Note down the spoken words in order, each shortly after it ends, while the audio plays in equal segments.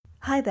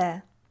Hi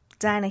there,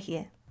 Diana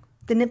here.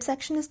 The Nib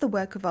section is the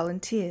work of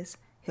volunteers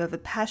who have a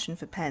passion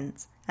for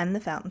pens and the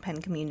fountain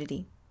pen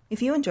community.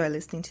 If you enjoy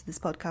listening to this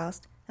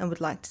podcast and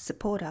would like to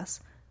support us,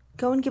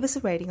 go and give us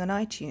a rating on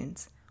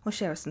iTunes or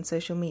share us on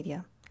social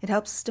media. It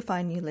helps us to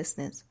find new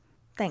listeners.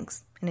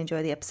 Thanks, and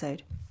enjoy the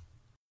episode.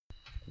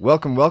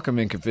 Welcome,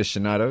 Ink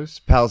aficionados,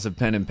 pals of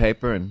pen and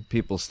paper, and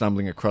people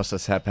stumbling across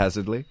us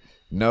haphazardly.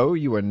 No,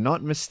 you are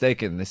not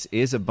mistaken. This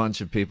is a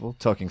bunch of people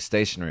talking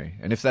stationery,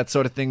 and if that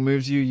sort of thing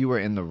moves you, you are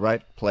in the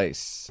right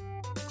place.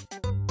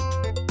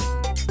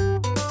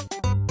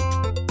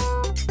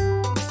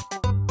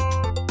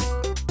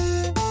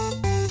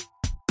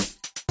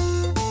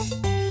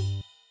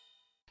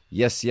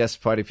 Yes,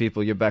 party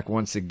people, you're back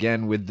once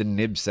again with the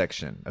Nib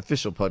section,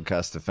 official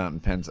podcast of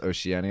Fountain Pens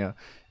Oceania.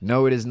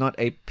 No, it is not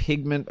a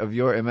pigment of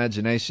your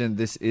imagination.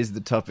 This is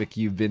the topic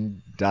you've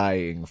been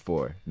dying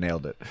for.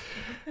 Nailed it.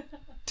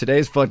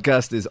 Today's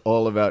podcast is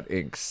all about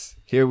inks.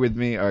 Here with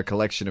me are a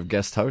collection of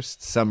guest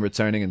hosts, some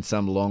returning and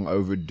some long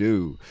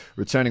overdue.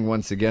 Returning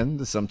once again,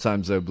 the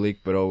sometimes oblique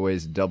but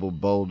always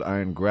double-bold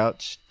Iron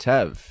Grouch,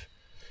 Tev.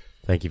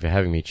 Thank you for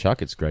having me,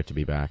 Chuck. It's great to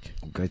be back.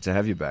 Great to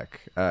have you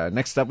back.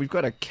 Next up, we've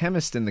got a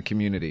chemist in the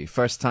community.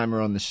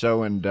 First-timer on the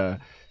show and,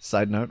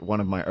 side note,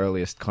 one of my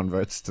earliest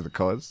converts to the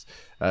cause.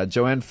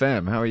 Joanne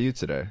Pham, how are you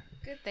today?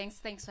 Good, thanks.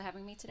 Thanks for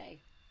having me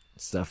today.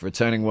 Stuff.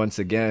 Returning once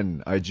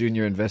again, our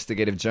junior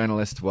investigative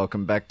journalist.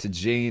 Welcome back to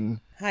Jean.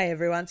 Hi,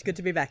 everyone. It's good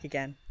to be back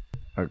again.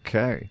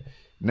 Okay.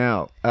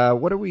 Now,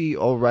 what are we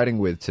all writing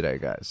with today,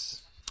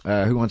 guys?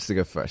 Who wants to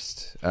go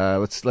first?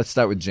 Let's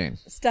start with Jean.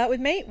 Start with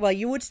me? Well,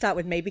 you would start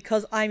with me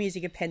because I'm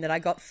using a pen that I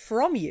got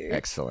from you.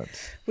 Excellent.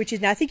 Which is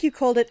now, I think you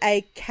called it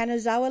a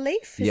Kanazawa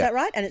leaf, is Yeah. that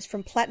right? And it's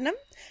from Platinum,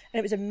 and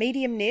it was a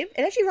medium nib.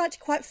 It actually writes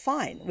quite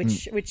fine,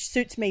 which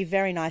suits me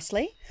very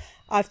nicely.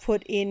 I've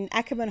put in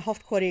Ackerman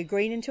Hofquartier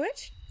Green into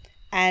it,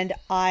 and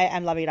I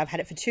am loving it. I've had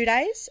it for 2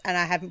 days, and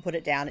I haven't put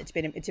it down. It's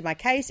in my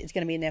case. It's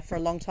going to be in there for a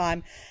long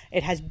time.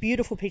 It has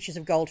beautiful pictures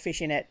of goldfish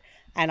in it,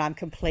 and I'm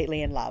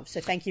completely in love. So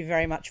thank you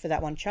very much for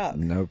that one, Chuck.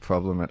 No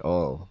problem at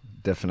all.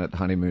 Definite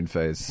honeymoon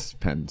phase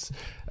pens.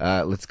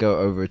 Let's go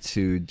over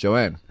to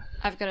Joanne.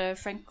 I've got a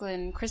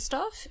Franklin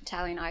Christoph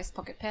Italian Ice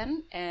Pocket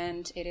Pen,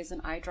 and it is an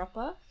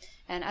eyedropper.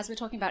 And as we're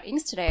talking about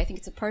inks today, I think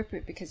it's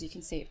appropriate because you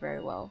can see it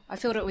very well. I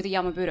filled it with a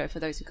Yamabudo for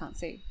those who can't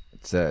see.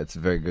 It's a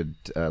very good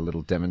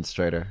little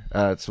demonstrator.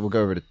 So we'll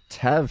go over to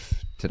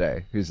Tav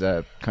today, who's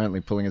currently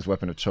pulling his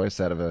weapon of choice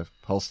out of a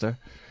holster.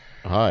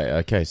 Hi.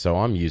 Okay, so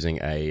I'm using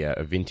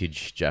a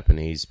vintage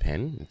Japanese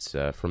pen. It's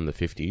from the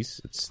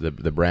 50s. It's the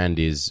brand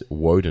is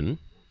Woden,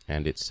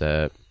 and it's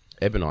a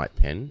ebonite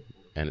pen,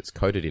 and it's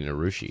coated in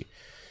urushi.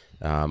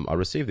 I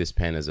received this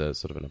pen as a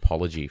sort of an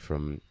apology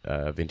from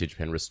a vintage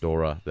pen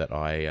restorer that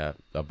I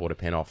bought a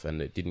pen off,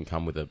 and it didn't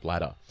come with a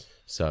bladder.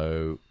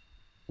 So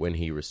when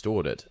he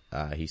restored it,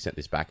 he sent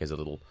this back as a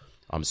little,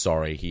 I'm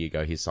sorry, here you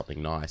go, here's something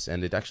nice.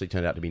 And it actually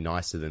turned out to be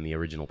nicer than the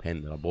original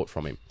pen that I bought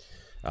from him.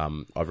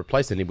 I've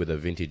replaced the nib with a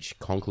vintage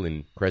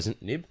Conklin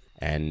Crescent nib,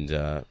 and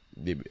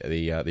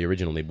the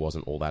original nib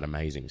wasn't all that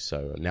amazing.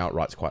 So now it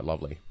writes quite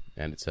lovely.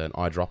 And it's an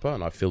eyedropper,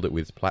 and I filled it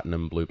with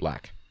Platinum Blue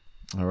Black.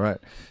 All right.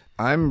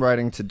 I'm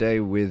writing today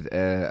with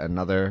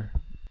another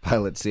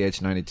Pilot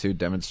CH92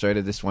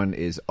 demonstrator. This one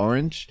is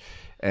orange,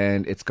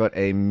 and it's got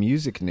a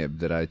music nib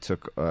that I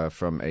took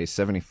from a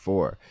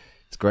 74.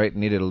 It's great.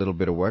 Needed a little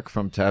bit of work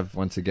from Tav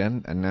once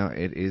again, and now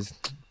it is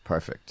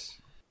perfect.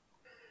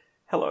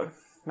 Hello,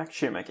 Max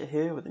Shoemaker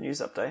here with a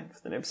news update for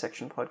the Nib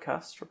Section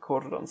podcast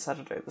recorded on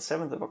Saturday the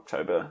 7th of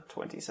October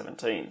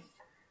 2017.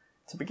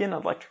 To begin,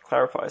 I'd like to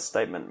clarify a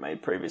statement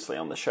made previously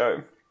on the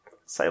show.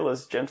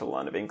 Sailor's Gentle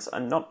line of inks are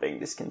not being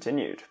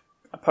discontinued.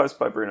 A post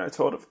by Bruno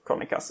Tort of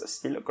Chronikas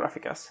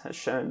Stylographicas has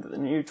shown that the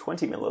new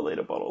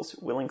 20ml bottles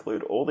will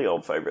include all the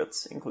old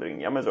favourites, including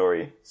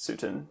Yamadori,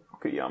 Suten,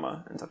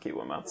 Okuyama, and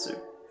Tokiwa Matsu.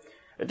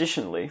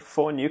 Additionally,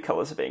 4 new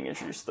colours are being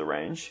introduced to the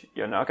range: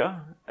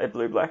 Yonaga, a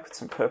blue-black with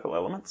some purple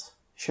elements;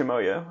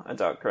 Shimoyo, a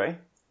dark grey;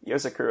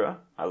 Yozakura,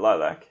 a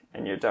lilac;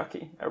 and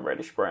Yodaki, a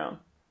reddish-brown.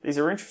 These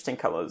are interesting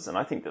colours, and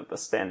I think that the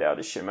standout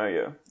is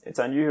Shimoyo. It's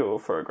unusual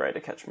for a grey to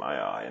catch my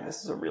eye, and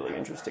this is a really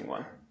interesting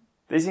one.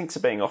 These inks are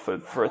being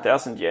offered for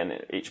 1,000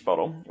 yen each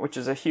bottle, which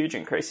is a huge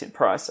increase in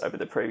price over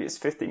the previous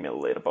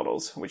 50ml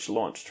bottles, which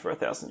launched for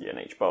 1,000 yen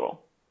each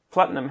bottle.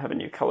 Platinum have a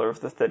new colour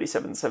of the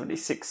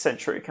 3776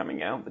 Century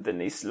coming out with the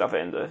Nice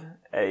Lavender,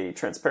 a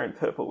transparent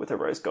purple with a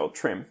rose gold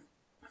trim.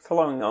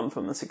 Following on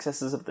from the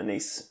successes of the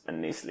Nice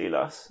and Nice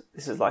Lilas,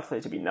 this is likely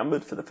to be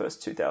numbered for the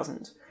first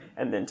 2,000,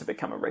 and then to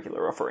become a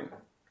regular offering.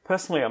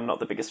 Personally, I'm not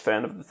the biggest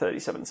fan of the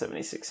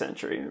 3776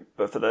 Century,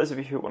 but for those of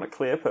you who want a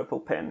clear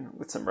purple pen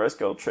with some rose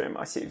gold trim,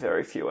 I see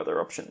very few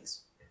other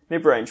options.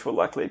 Nib range will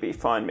likely be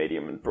fine,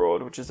 medium and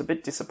broad, which is a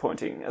bit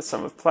disappointing as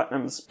some of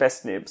Platinum's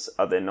best nibs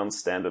are their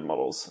non-standard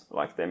models,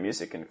 like their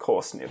music and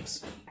coarse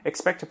nibs.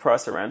 Expect a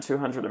price around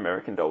 $200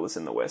 American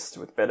in the West,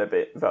 with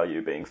better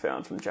value being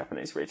found from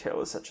Japanese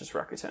retailers such as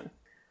Rakuten.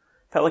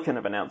 Pelikan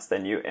have announced their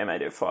new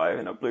M805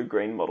 in a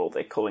blue-green model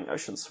they're calling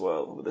Ocean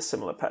Swirl, with a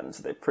similar pattern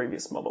to their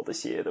previous model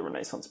this year, the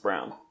Renaissance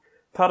Brown.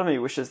 Part of me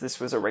wishes this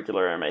was a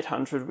regular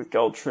M800 with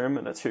gold trim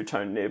and a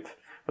two-tone nib,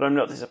 but I'm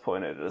not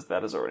disappointed as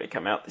that has already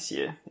come out this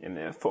year in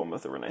the form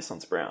of the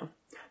Renaissance Brown.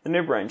 The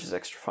nib range is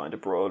extra fine to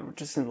broad,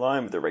 which is in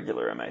line with the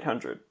regular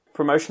M800.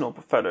 Promotional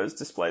photos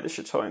display the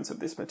chatones of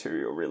this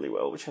material really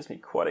well, which has me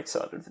quite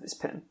excited for this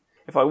pen.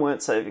 If I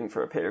weren't saving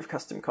for a pair of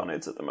custom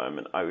Coneds at the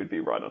moment, I would be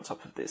right on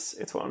top of this.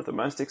 It's one of the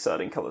most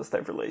exciting colours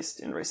they've released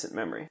in recent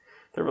memory.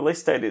 The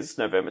release date is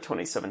November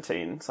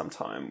 2017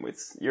 sometime,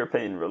 with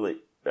European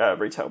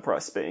retail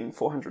price being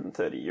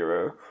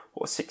 €430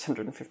 or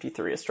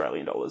 653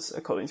 Australian dollars,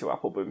 according to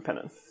Appelboom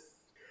Pennon.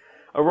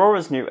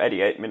 Aurora's new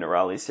 88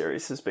 Minerali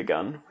series has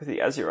begun, with the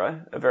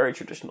Azurite, a very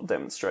traditional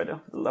demonstrator,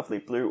 with a lovely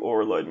blue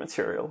auraloid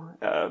material,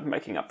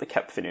 making up the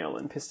cap finial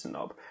and piston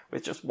knob,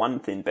 with just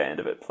one thin band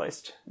of it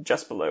placed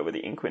just below where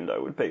the ink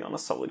window would be on a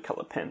solid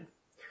colour pen.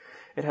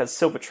 It has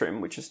silver trim,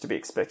 which is to be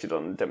expected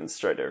on a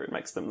demonstrator. It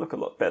makes them look a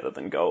lot better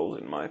than gold,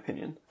 in my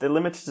opinion. They're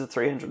limited to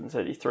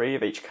 333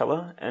 of each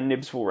colour, and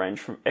nibs will range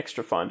from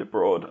extra fine to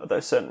broad,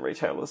 although certain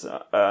retailers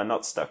are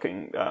not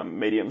stocking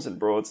mediums and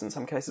broads in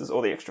some cases,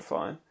 or the extra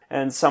fine.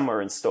 And some are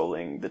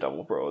installing the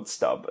double broad,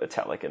 stub,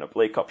 italic and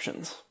oblique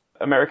options.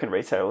 American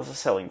retailers are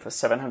selling for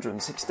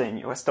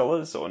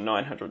 $716 or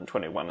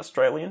 921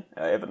 Australian,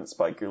 evidenced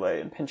by Goulet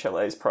and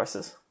Penchalet's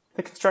prices.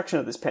 The construction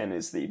of this pen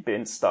is the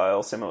bent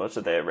style, similar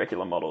to their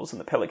regular models and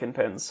the Pelican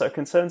pens, so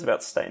concerns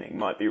about staining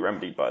might be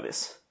remedied by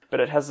this.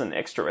 But it has an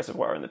extra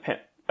reservoir in the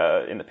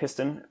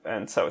piston,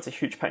 and so it's a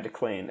huge pain to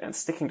clean, and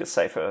sticking to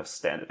safer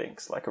standard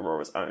inks like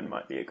Aurora's own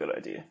might be a good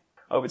idea.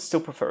 I would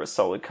still prefer a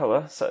solid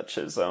colour, such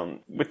as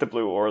with the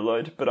blue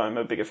auraloid, but I'm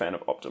a bigger fan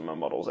of Optima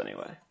models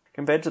anyway.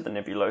 Compared to the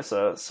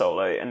Nebulosa,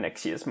 Soleil and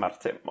Nexia's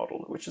Martemp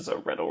model, which is a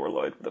red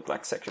auraloid with a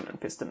black section and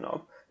piston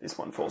knob, this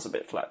one falls a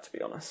bit flat, to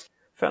be honest.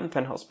 Fountain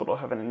Pen Hospital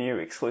have a new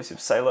exclusive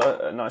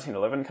Sailor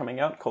 1911 coming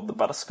out called the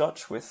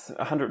Butterscotch, with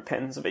 100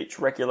 pens of each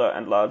regular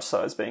and large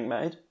size being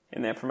made.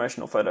 In their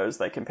promotional photos,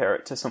 they compare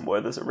it to some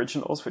Werther's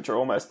originals, which are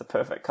almost the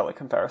perfect colour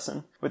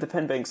comparison, with the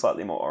pen being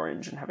slightly more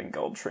orange and having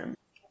gold trim.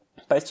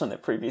 Based on their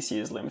previous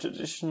year's limited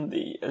edition,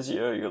 the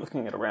Azure, you're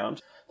looking at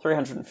around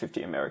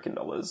 $350 American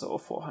or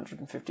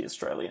 450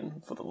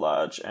 Australian for the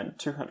large, and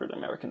 $200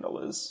 American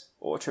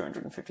or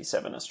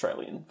 257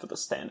 Australian for the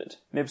standard.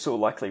 Nibs will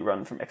likely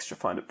run from extra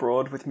fine to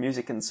broad with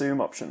music and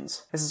zoom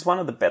options. This is one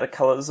of the better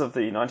colours of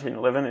the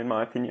 1911 in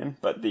my opinion,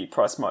 but the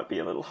price might be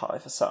a little high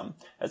for some,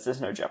 as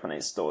there's no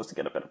Japanese stores to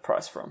get a better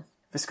price from.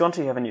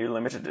 Visconti have a new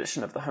limited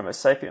edition of the Homo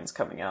sapiens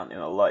coming out in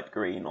a light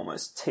green,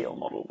 almost teal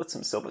model with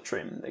some silver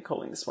trim. They're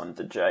calling this one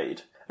the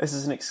Jade. This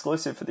is an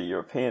exclusive for the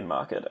European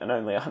market, and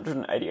only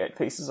 188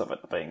 pieces of it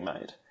are being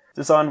made.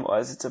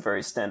 Design-wise, it's a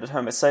very standard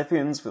Homo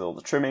sapiens with all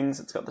the trimmings.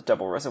 It's got the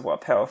double reservoir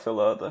power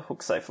filler, the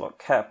hook safe lock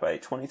cap, a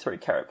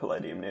 23-carat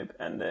palladium nib,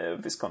 and the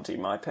Visconti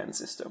MyPen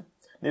system.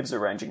 Nibs are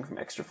ranging from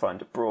extra fine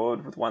to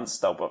broad, with one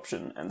stub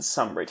option, and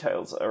some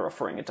retailers are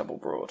offering a double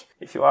broad.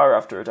 If you are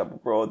after a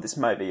double broad, this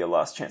may be your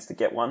last chance to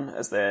get one,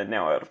 as they're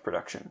now out of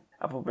production.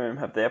 Appelboom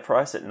have their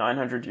price at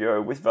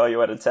 €900 with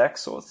value-added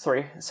tax, or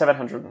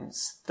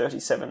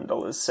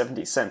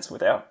 $737.70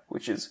 without,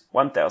 which is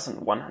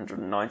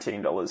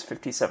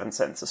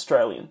 $1,119.57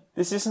 Australian.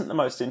 This isn't the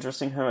most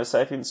interesting Homo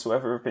sapiens to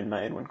ever have been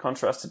made when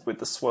contrasted with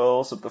the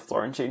swirls of the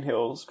Florentine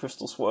Hills,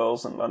 Crystal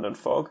Swirls, and London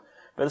Fog,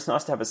 but it's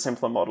nice to have a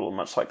simpler model,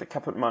 much like the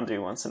Caput Mundi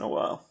once in a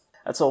while.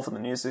 That's all for the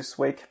news this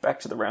week. Back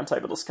to the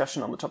roundtable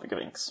discussion on the topic of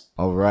inks.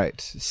 All right,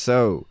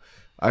 so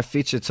our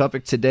feature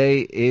topic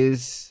today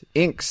is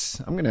inks.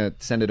 I'm going to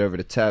send it over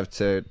to Tav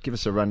to give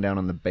us a rundown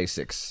on the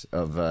basics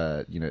of,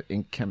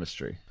 ink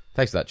chemistry.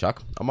 Thanks for that,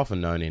 Chuck. I'm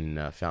often known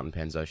in Fountain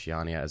Pens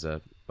Oceania as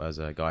a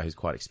guy who's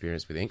quite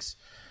experienced with inks.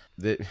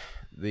 The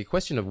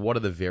question of what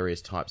are the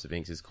various types of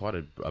inks is quite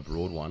a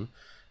broad one.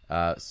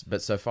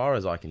 But so far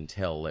as I can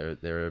tell,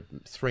 there are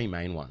three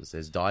main ones.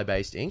 There's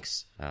dye-based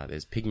inks,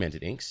 there's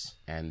pigmented inks,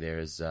 and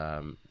there's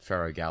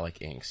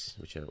ferrogallic inks,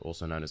 which are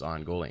also known as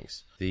iron gall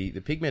inks. The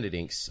pigmented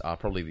inks are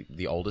probably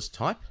the oldest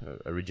type,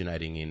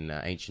 originating in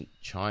ancient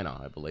China,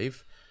 I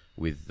believe,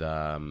 with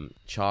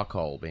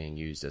charcoal being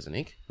used as an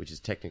ink, which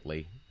is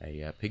technically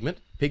a pigment.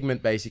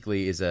 Pigment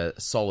basically is a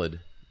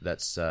solid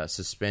that's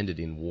suspended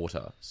in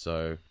water.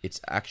 So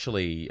it's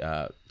actually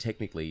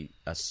technically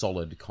a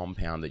solid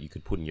compound that you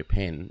could put in your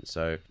pen.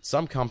 So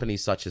some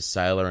companies such as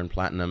Sailor and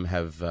Platinum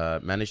have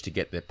managed to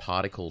get their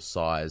particle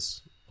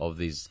size of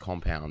these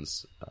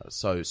compounds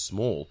so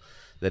small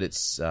that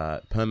it's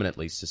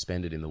permanently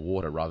suspended in the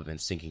water rather than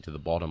sinking to the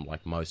bottom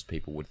like most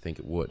people would think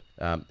it would.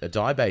 A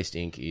dye-based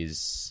ink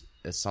is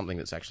something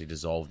that's actually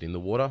dissolved in the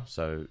water,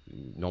 so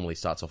normally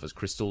starts off as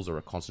crystals or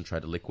a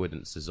concentrated liquid,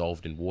 and it's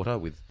dissolved in water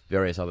with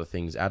various other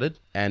things added.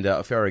 And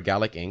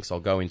ferrogallic inks I'll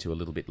go into a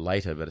little bit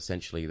later, but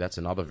essentially that's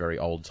another very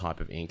old type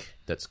of ink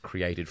that's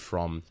created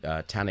from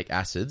tannic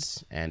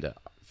acids and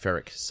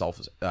ferric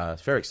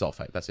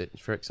sulfate. That's it,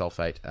 ferric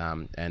sulfate,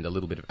 and a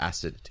little bit of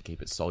acid to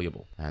keep it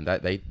soluble. And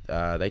they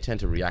tend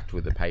to react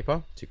with the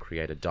paper to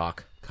create a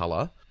dark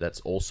color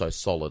that's also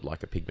solid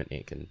like a pigment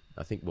ink. And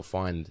I think we'll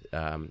find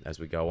as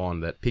we go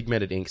on that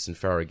pigmented inks and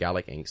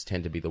ferrogallic inks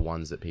tend to be the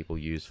ones that people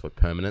use for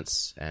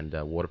permanence and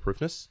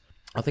waterproofness.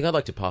 I think I'd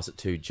like to pass it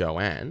to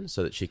Joanne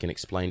so that she can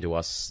explain to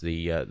us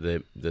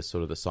the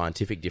sort of the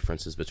scientific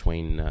differences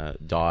between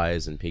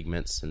dyes and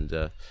pigments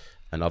and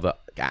other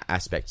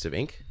aspects of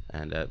ink,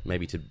 and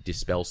maybe to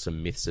dispel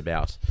some myths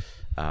about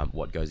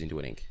what goes into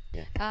an ink.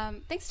 Yeah.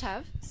 Thanks,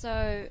 Tav.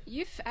 So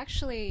you've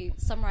actually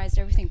summarized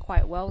everything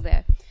quite well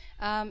there.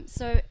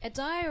 So a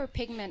dye or a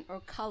pigment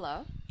or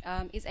color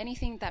is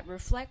anything that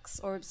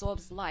reflects or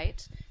absorbs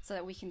light so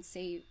that we can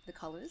see the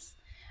colors.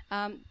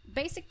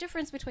 Basic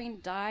difference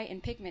between dye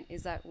and pigment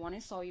is that one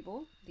is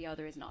soluble, the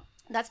other is not.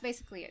 That's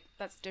basically it.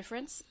 That's the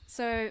difference.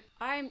 So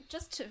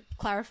just to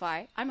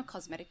clarify, I'm a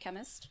cosmetic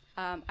chemist.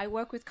 I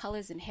work with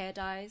colors in hair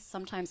dyes,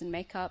 sometimes in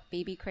makeup,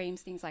 BB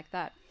creams, things like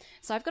that.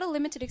 So I've got a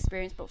limited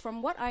experience, but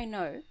from what I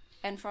know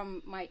and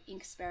from my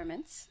ink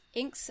experiments,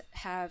 inks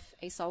have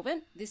a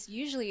solvent. This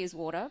usually is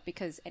water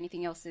because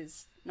anything else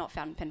is not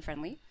fountain pen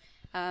friendly.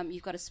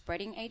 You've got a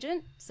spreading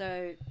agent,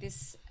 so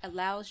this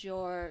allows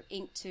your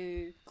ink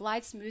to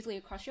glide smoothly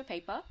across your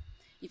paper.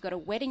 You've got a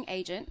wetting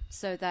agent,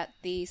 so that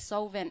the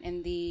solvent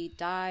and the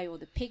dye or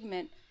the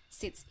pigment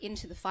sits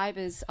into the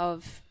fibers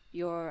of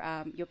your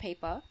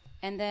paper.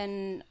 And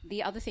then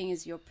the other thing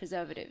is your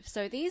preservative.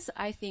 So these,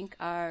 I think,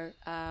 are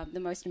the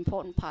most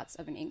important parts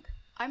of an ink.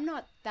 I'm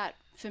not that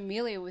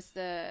familiar with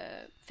the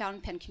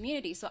fountain pen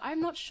community, so I'm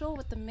not sure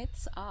what the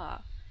myths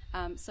are.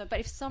 But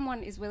if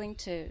someone is willing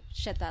to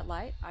shed that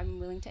light, I'm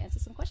willing to answer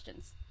some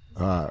questions.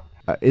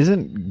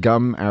 Isn't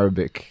gum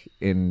arabic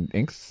in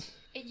inks?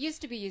 It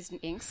used to be used in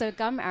inks. So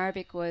gum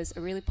arabic was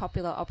a really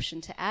popular option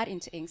to add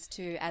into inks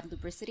to add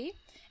lubricity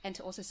and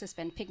to also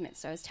suspend pigment.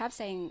 So as Tav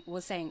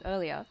was saying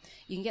earlier,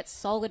 you can get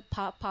solid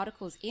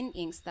particles in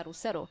inks that will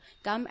settle.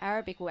 Gum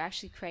arabic will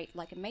actually create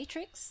like a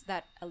matrix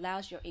that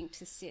allows your ink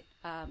to sit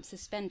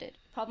suspended.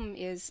 Problem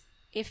is,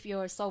 if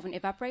your solvent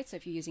evaporates, so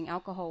if you're using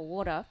alcohol or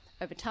water,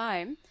 over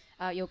time,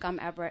 your gum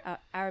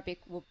arabic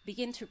will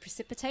begin to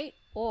precipitate,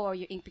 or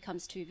your ink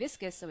becomes too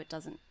viscous, so it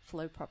doesn't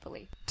flow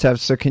properly.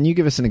 Tav, so can you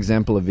give us an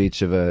example of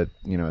each of a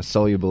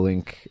soluble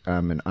ink,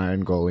 an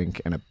iron gall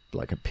ink, and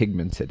a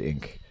pigmented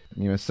ink?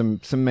 Some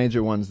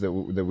major ones that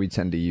we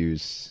tend to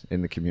use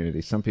in the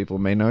community. Some people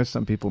may know,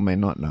 some people may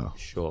not know.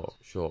 Sure.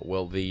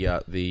 Well,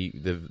 the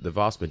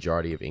vast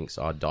majority of inks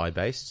are dye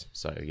based.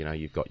 So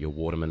you've got your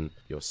Waterman,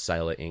 your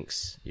Sailor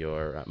inks,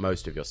 your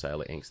most of your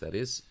Sailor inks, that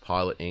is,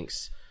 Pilot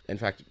inks. In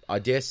fact, I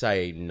dare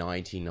say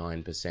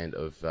 99%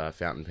 of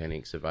fountain pen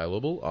inks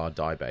available are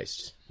dye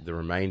based. The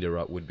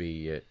remainder would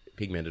be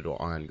pigmented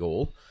or iron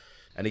gall.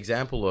 An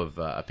example of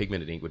a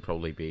pigmented ink would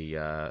probably be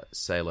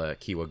Sailor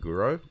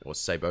Kiwaguro or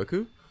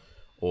Seiboku,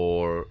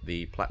 or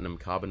the Platinum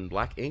Carbon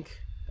Black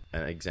ink.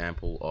 An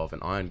example of an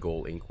iron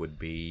gall ink would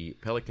be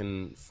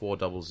Pelikan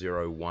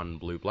 4001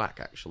 Blue Black,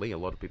 actually. A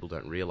lot of people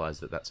don't realize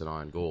that that's an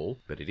iron gall,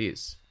 but it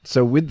is.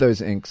 So with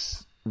those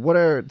inks, what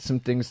are some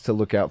things to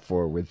look out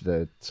for with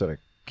the sort of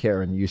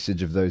care and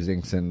usage of those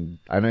inks? And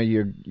I know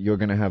you're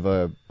going to have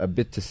a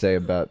bit to say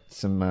about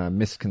some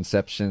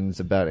misconceptions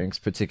about inks,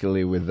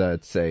 particularly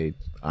with, say,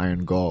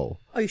 iron gall.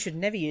 Oh, you should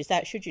never use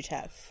that, should you,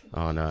 Tav?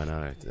 Oh,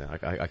 no.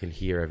 I can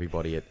hear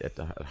everybody at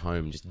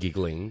home just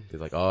giggling. They're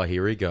like, oh,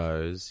 here he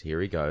goes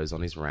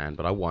on his rant.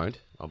 But I won't.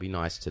 I'll be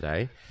nice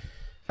today.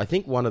 I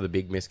think one of the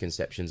big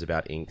misconceptions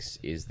about inks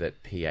is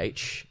that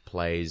pH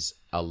plays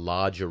a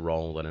larger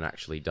role than it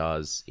actually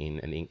does in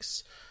an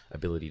ink's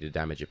ability to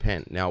damage a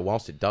pen. Now,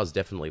 whilst it does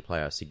definitely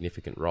play a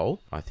significant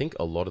role, I think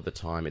a lot of the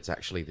time it's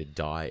actually the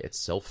dye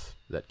itself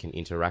that can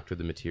interact with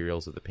the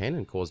materials of the pen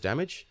and cause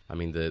damage. I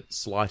mean, the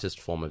slightest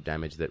form of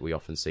damage that we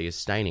often see is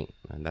staining,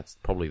 and that's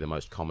probably the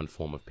most common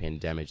form of pen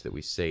damage that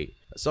we see.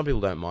 Some people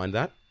don't mind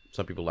that.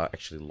 Some people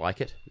actually like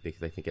it. They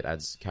think it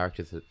adds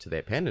character to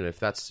their pen, and if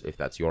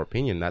that's your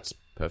opinion, that's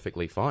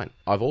perfectly fine.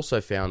 I've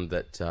also found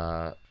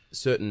that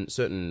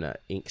certain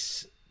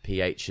inks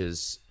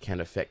pHs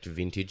can affect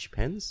vintage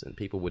pens, and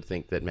people would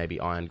think that maybe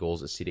iron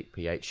gall's acidic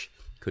pH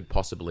could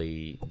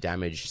possibly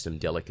damage some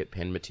delicate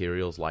pen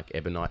materials like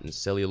ebonite and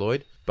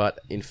celluloid. But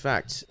in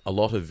fact, a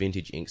lot of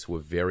vintage inks were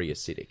very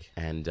acidic,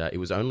 and it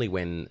was only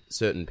when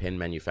certain pen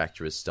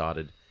manufacturers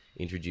started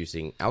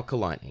introducing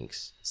alkaline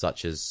inks,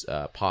 such as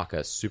Parker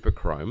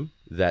Superchrome,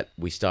 that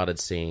we started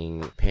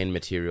seeing pen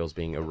materials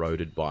being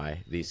eroded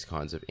by these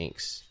kinds of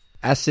inks.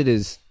 Acid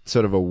is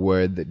sort of a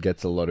word that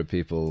gets a lot of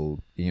people,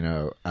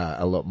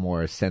 a lot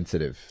more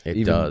sensitive.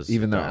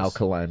 Even though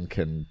alkaline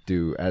can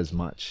do as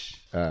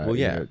much.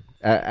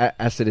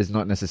 Acid is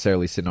not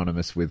necessarily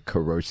synonymous with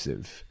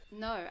corrosive.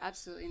 No,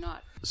 absolutely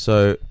not.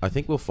 So I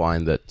think we'll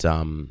find that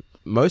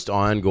most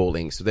iron gall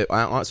inks,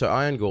 so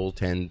iron gall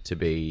tend to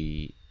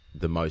be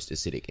the most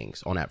acidic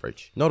inks on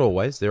average. Not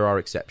always. There are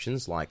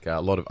exceptions, like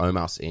a lot of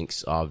Omas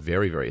inks are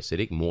very, very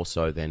acidic, more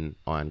so than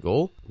iron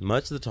gall.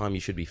 Most of the time you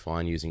should be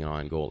fine using an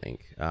iron gall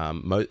ink,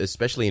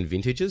 especially in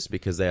vintages,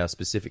 because they are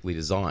specifically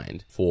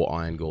designed for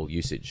iron gall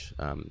usage.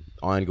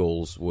 iron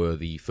galls were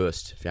the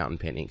first fountain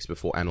pen inks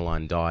before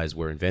aniline dyes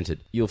were invented.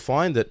 You'll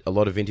find that a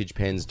lot of vintage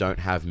pens don't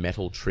have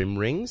metal trim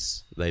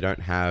rings. They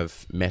don't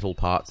have metal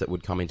parts that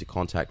would come into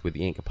contact with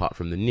the ink apart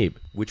from the nib,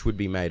 which would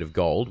be made of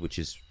gold, which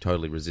is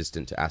totally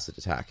resistant to acid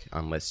attack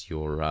unless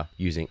you're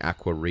using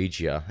Aqua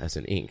Regia as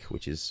an ink,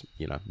 which is,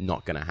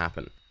 not going to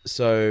happen.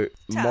 So,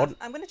 Tav,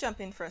 I'm going to jump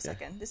in for a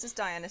second. This is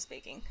Diana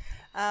speaking.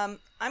 I'm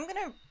going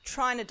to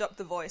try and adopt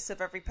the voice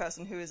of every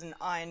person who is an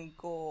iron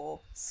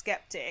gall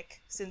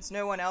skeptic, since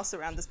no one else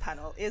around this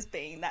panel is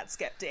being that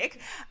skeptic.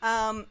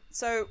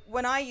 So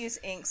when I use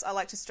inks, I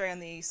like to stray on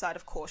the side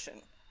of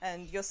caution.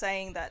 And you're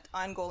saying that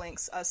iron gall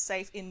inks are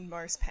safe in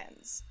most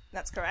pens.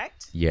 That's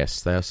correct?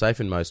 Yes, they are safe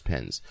in most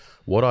pens.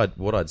 What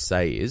I'd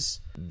say is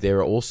there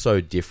are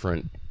also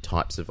different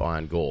types of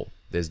iron gall.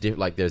 There's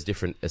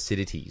different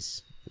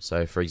acidities.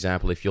 So, for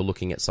example, if you're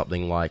looking at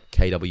something like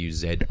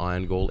KWZ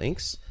iron gall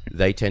inks,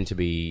 they tend to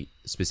be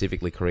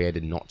specifically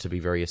created not to be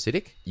very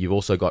acidic. You've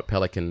also got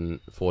Pelikan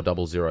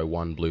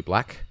 4001 Blue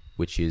Black,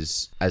 which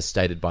is, as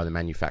stated by the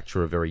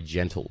manufacturer, very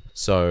gentle.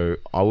 So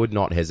I would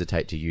not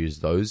hesitate to use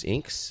those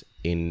inks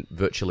in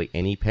virtually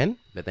any pen.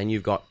 But then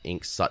you've got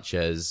inks such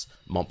as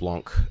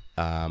Montblanc,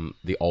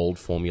 the old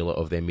formula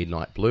of their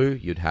Midnight Blue.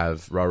 You'd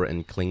have Rora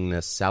and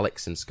Klingner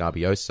Salix and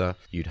Scabiosa.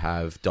 You'd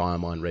have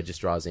Diamine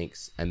Registrar's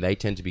inks, and they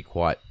tend to be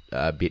quite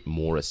a bit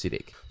more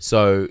acidic.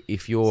 So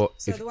if you're...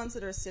 So the ones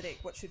that are acidic,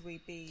 what should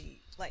we be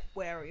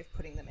wary of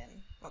putting them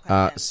in? What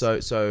kind of pens?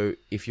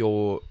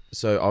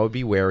 So I would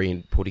be wary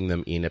in putting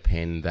them in a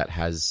pen that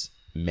has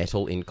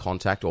metal in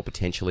contact or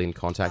potentially in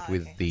contact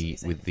with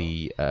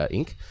the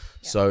ink. Yeah.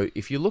 So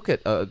if you look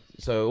at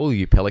so all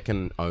you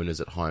Pelikan owners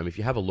at home, if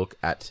you have a look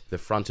at the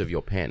front of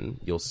your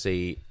pen, you'll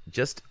see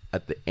just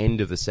at the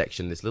end of the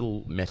section this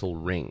little metal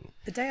ring.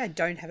 The day I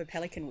don't have a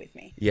Pelikan with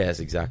me.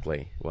 Yes,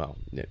 exactly. Well,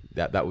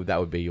 that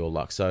would be your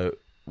luck. So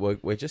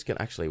we're just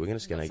gonna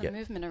get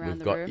movement around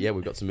the room. Yeah,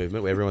 we've got some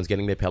movement where everyone's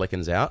getting their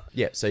Pelikans out.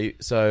 Yeah.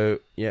 So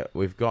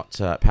we've got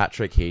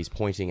Patrick. He's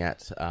pointing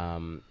at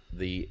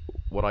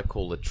what I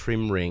call the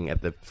trim ring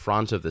at the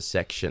front of the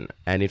section.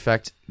 And in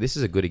fact, this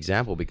is a good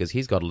example because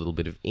he's got a little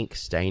bit of ink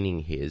staining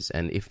his.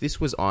 And if this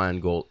was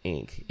iron gall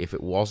ink, if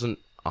it wasn't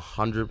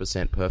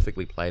 100%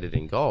 perfectly plated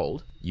in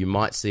gold, you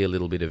might see a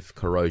little bit of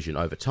corrosion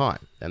over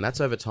time. And that's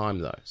over time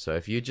though. So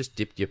if you just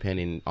dipped your pen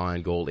in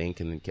iron gall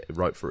ink and then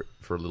wrote for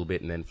a little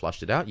bit and then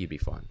flushed it out, you'd be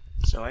fine.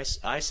 So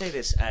I say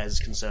this as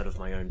concern of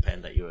my own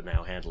pen that you are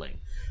now handling.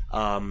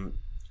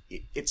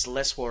 It's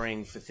less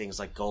worrying for things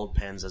like gold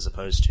pens as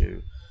opposed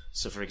to,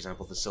 so for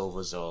example, the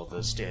silvers or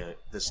the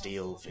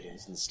steel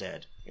fittings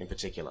instead, in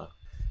particular.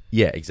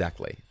 Yeah,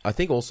 exactly. I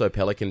think also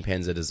Pelikan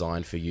pens are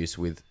designed for use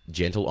with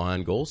gentle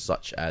iron galls,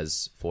 such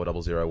as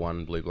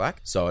 4001 Blue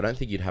Black. So I don't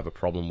think you'd have a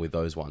problem with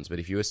those ones. But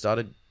if you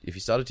started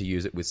to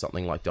use it with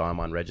something like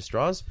Diamine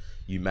Registrars,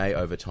 you may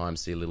over time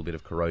see a little bit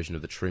of corrosion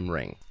of the trim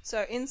ring.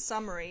 So in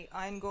summary,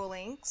 iron gall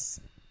inks,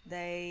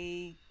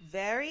 they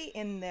vary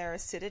in their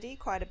acidity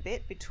quite a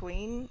bit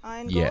between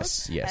iron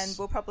galls. Yes. And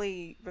we'll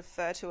probably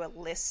refer to a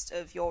list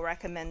of your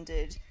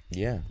recommended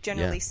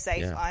generally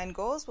safe iron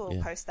galls.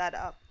 We'll post that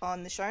up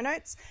on the show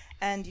notes.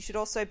 And you should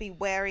also be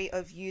wary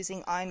of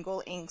using iron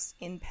gall inks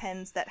in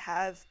pens that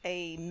have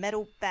a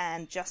metal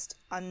band just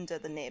under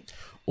the nib.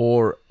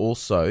 Or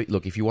also,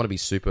 look, if you want to be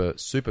super,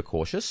 super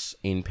cautious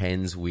in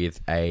pens with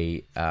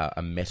a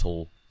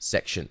metal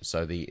section,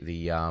 so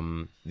the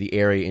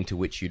area into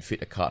which you'd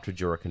fit a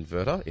cartridge or a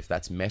converter, if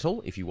that's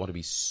metal, if you want to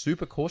be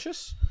super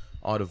cautious,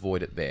 I'd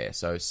avoid it there.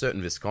 So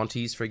certain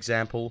Viscontis, for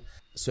example,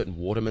 certain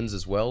Watermans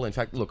as well. In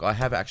fact, look, I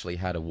have actually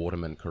had a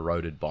Waterman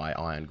corroded by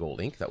iron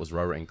gall ink. That was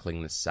Rora and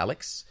Klingner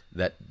Salix.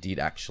 That did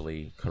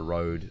actually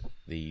corrode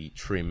the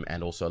trim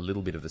and also a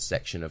little bit of the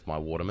section of my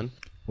Waterman.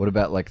 What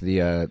about like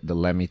the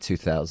Lamy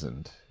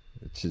 2000?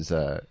 Which is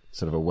a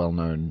sort of a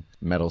well-known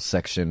metal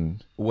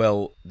section.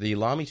 Well, the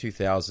Lamy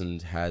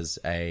 2000 has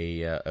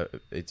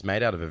it's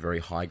made out of a very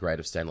high grade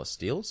of stainless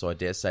steel, so I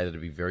dare say that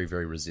it'd be very,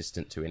 very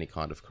resistant to any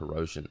kind of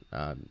corrosion.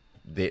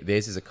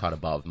 Theirs is a cut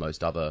above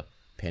most other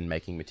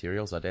pen-making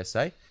materials, I dare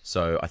say.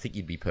 So I think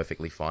you'd be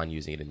perfectly fine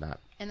using it in that.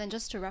 And then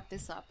just to wrap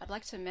this up, I'd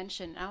like to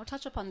mention, I'll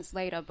touch upon this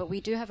later, but we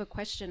do have a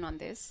question on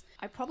this.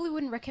 I probably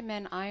wouldn't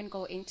recommend iron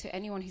gall ink to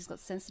anyone who's got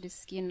sensitive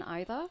skin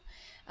either.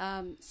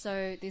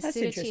 So the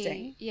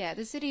acidity, the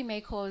acidity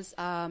may cause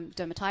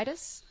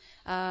dermatitis.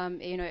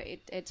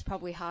 It's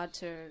probably hard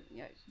to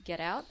get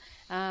out.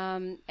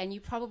 And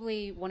you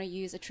probably want to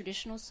use a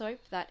traditional soap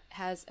that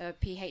has a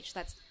pH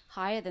that's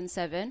higher than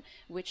 7,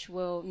 which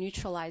will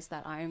neutralize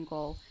that iron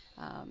gall.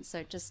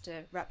 So just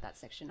to wrap that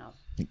section up.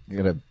 You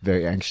got a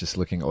very anxious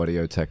looking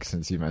audio tech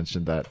since you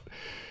mentioned that.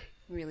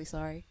 Really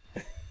sorry.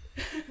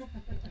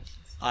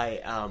 I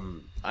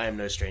am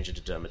no stranger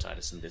to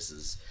dermatitis, and this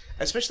is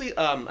especially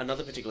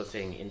another particular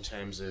thing in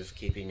terms of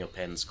keeping your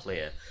pens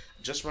clear.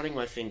 Just running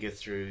my finger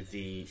through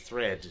the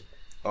thread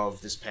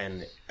of this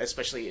pen,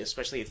 especially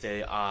if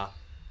there are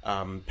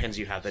pens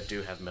you have that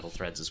do have metal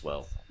threads as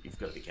well. You've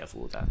got to be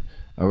careful with that.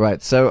 All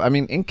right. So, I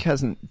mean, ink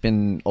hasn't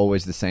been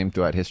always the same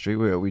throughout history.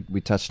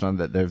 We touched on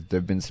that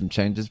there've been some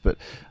changes, but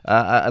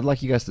I'd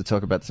like you guys to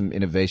talk about some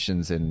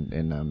innovations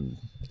in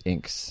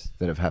inks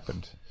that have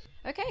happened.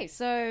 Okay,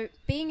 so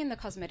being in the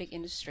cosmetic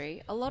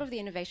industry, a lot of the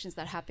innovations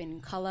that happen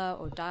in color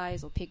or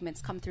dyes or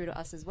pigments come through to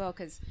us as well,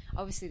 because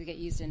obviously they get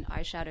used in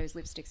eyeshadows,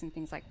 lipsticks, and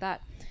things like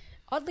that.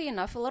 Oddly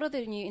enough, a lot of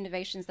the new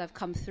innovations that have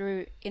come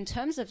through in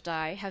terms of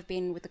dye have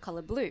been with the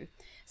color blue.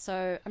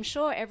 So I'm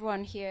sure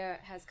everyone here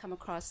has come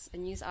across a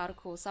news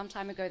article some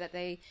time ago that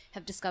they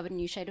have discovered a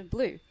new shade of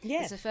blue.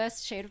 Yeah. It's the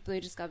first shade of blue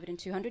discovered in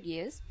 200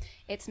 years.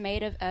 It's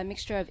made of a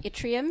mixture of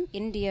yttrium,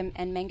 indium,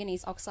 and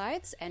manganese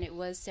oxides, and it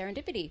was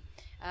serendipity.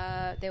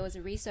 There was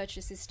a research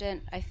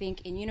assistant, I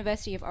think, in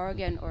University of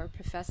Oregon, or a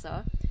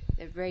professor,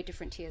 they're very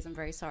different tiers, I'm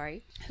very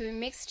sorry, who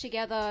mixed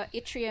together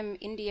yttrium,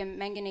 indium,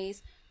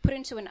 manganese, put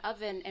into an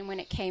oven, and when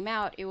it came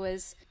out, it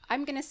was,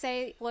 I'm going to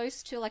say,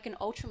 close to like an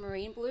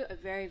ultramarine blue, a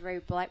very, very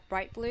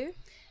bright blue.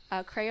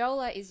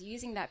 Crayola is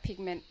using that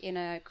pigment in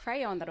a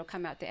crayon that'll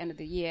come out at the end of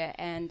the year,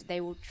 and they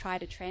will try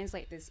to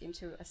translate this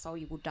into a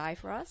soluble dye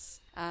for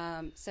us.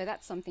 So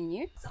that's something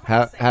new.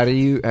 How do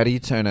you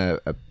turn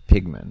a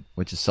pigment,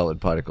 which is solid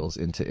particles,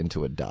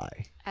 into a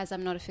dye? As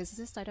I'm not a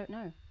physicist, I don't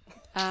know.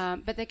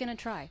 But they're going to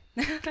try.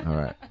 All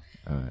right.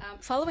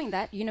 Following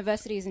that,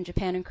 universities in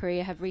Japan and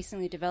Korea have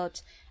recently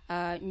developed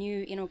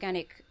new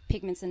inorganic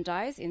pigments and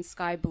dyes in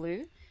sky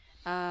blue.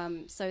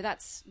 So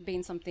that's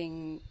been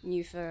something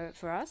new for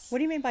us. What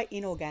do you mean by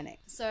inorganic?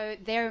 So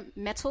they're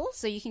metal,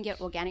 so you can get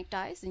organic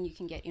dyes and you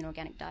can get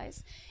inorganic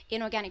dyes.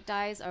 Inorganic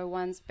dyes are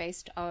ones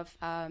based off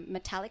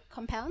metallic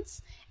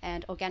compounds,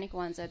 and organic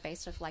ones are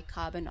based off like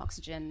carbon,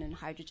 oxygen, and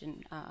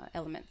hydrogen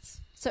elements.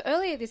 So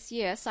earlier this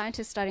year,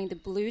 scientists studying the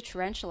blue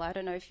tarantula, I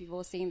don't know if you've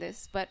all seen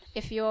this, but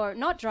if you're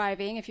not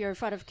driving, if you're in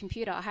front of a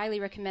computer, I highly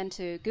recommend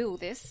to Google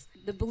this.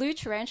 The blue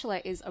tarantula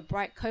is a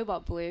bright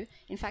cobalt blue.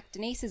 In fact,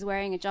 Denise is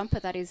wearing a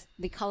jumper that is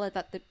the color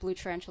that the blue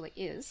tarantula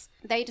is.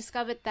 They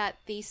discovered that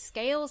the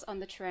scales on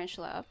the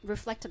tarantula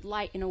reflected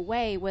light in a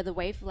way where the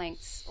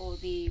wavelengths or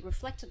the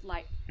reflected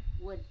light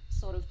would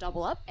sort of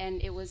double up,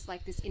 and it was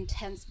like this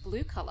intense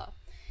blue color.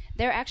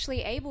 They're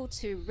actually able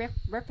to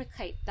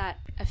replicate that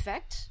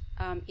effect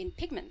in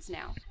pigments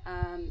now.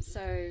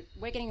 So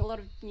we're getting a lot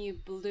of new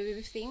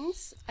blue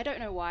things. I don't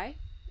know why.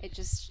 It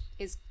just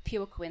is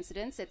pure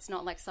coincidence. It's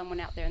not like someone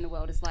out there in the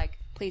world is like,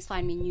 please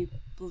find me new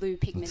blue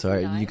pigments.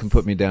 Sorry, and dyes. you can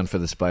put me down for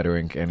the spider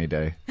ink any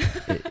day.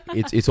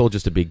 It's all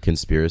just a big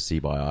conspiracy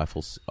by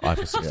Eiffel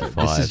 65.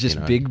 This is just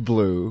you know. Big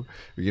Blue,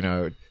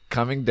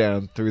 coming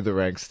down through the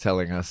ranks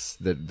telling us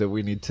that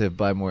we need to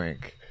buy more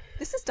ink.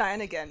 This is Diane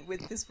again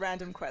with this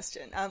random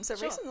question.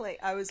 Recently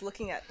I was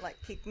looking at like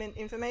pigment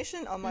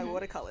information on my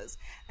watercolors,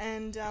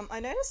 and I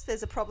noticed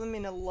there's a problem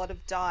in a lot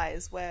of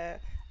dyes where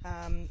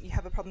you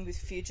have a problem with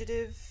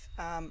fugitive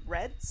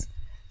reds.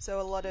 So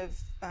a lot of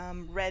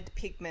red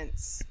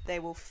pigments, they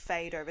will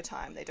fade over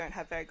time. They don't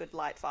have very good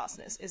light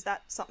fastness. Is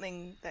that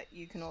something that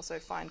you can also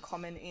find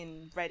common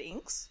in red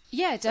inks?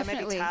 Yeah, So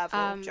definitely. maybe Tav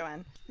or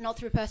Joanne. Not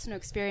through personal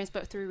experience,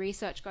 but through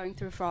research, going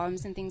through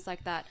forums and things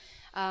like that.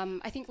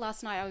 I think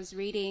last night I was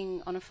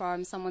reading on a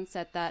forum, someone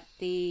said that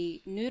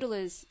the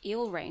Noodler's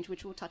eel range,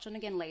 which we'll touch on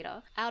again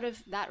later, out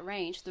of that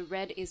range, the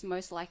red is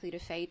most likely to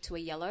fade to a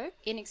yellow.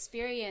 In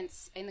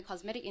experience, in the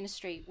cosmetic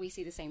industry, we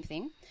see the same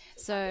thing.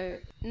 So,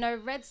 no,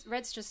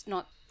 red's just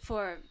not,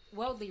 for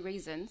worldly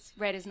reasons,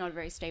 red is not a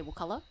very stable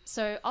color.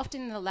 So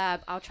often in the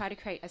lab, I'll try to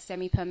create a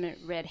semi-permanent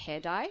red hair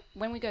dye.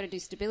 When we go to do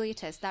stability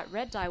tests, that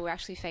red dye will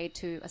actually fade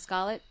to a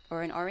scarlet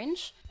or an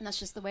orange, and that's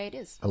just the way it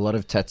is. A lot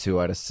of tattoo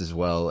artists as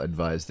well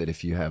advise that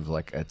if you have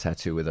like a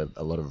tattoo with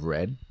a lot of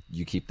red,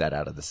 you keep that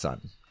out of the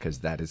sun because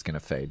that is going to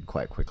fade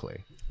quite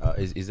quickly.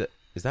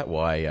 Is that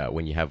why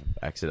when you have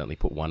accidentally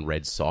put one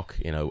red sock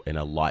in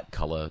a light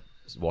color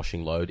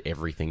washing load,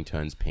 everything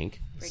turns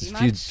pink? Pretty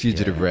much.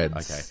 Fugitive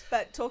reds. Okay.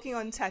 But talking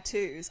on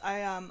tattoos, I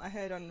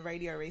heard on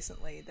radio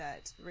recently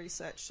that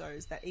research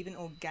shows that even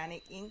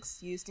organic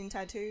inks used in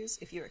tattoos,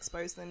 if you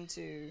expose them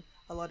to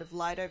a lot of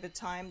light over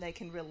time, they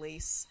can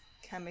release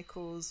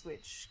chemicals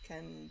which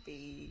can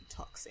be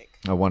toxic.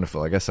 Oh,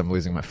 wonderful. I guess I'm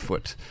losing my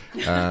foot.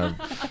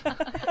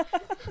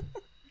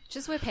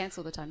 Just wear pants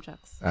all the time,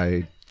 Chucks.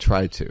 I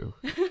try to.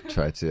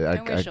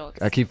 Don't wear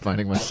shorts. I keep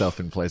finding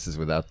myself in places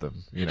without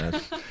them,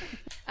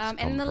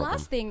 And the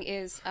last thing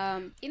is,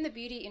 in the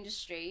beauty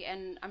industry,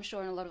 and I'm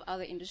sure in a lot of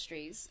other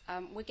industries,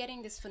 we're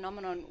getting this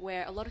phenomenon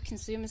where a lot of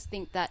consumers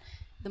think that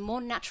the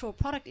more natural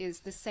product is,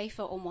 the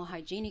safer or more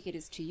hygienic it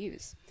is to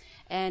use.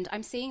 And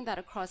I'm seeing that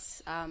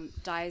across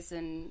dyes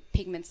and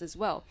pigments as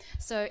well.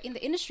 So in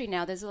the industry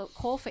now, there's a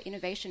call for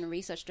innovation and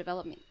research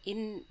development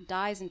in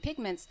dyes and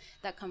pigments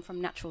that come from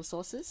natural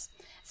sources.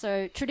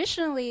 So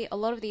traditionally, a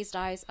lot of these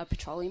dyes are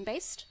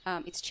petroleum-based.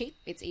 It's cheap,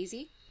 it's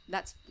easy.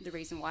 That's the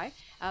reason why.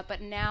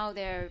 But now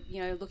they're,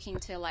 looking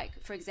to, like,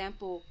 for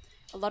example,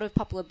 a lot of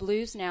popular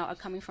blues now are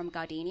coming from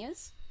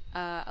gardenias.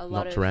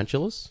 Not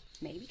tarantulas?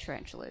 Maybe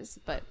tarantulas,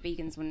 but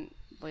vegans wouldn't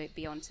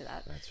be onto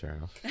that. That's fair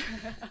enough.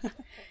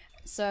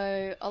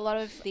 So a lot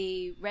of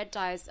the red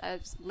dyes,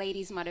 as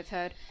ladies might have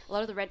heard, a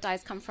lot of the red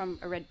dyes come from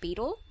a red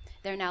beetle.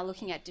 They're now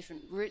looking at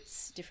different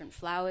roots, different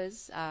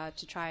flowers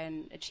to try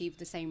and achieve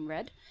the same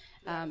red.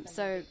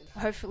 So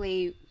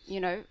hopefully,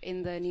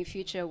 in the near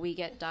future, we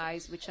get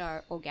dyes which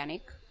are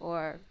organic,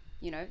 or,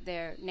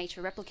 they're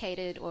nature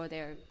replicated, or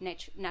they're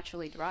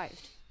naturally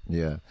derived.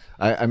 Yeah.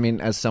 I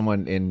mean, as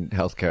someone in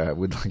healthcare, I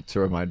would like to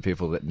remind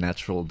people that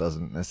natural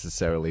doesn't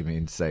necessarily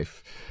mean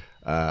safe.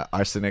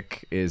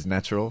 Arsenic is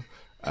natural.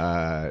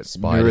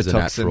 Spiders are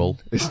natural.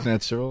 Is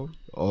natural.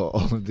 All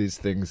of these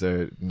things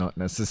are not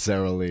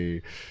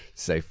necessarily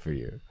safe for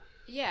you.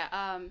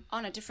 Yeah,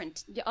 on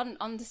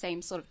the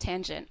same sort of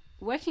tangent,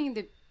 working in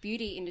the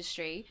beauty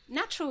industry,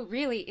 natural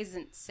really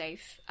isn't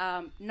safe.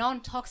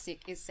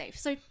 Non-toxic is safe.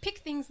 So pick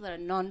things that are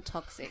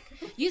non-toxic.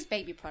 Use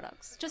baby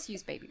products. Just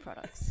use baby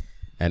products.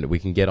 And we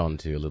can get on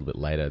to a little bit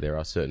later. There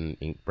are certain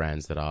ink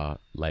brands that are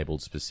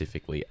labelled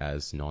specifically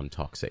as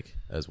non-toxic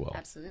as well.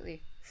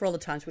 Absolutely. For all the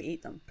times we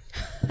eat them.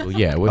 Well,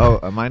 yeah.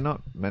 Am I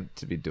not meant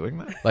to be doing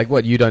that? Like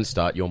what? You don't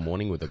start your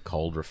morning with a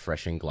cold,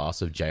 refreshing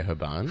glass of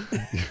Jehoban?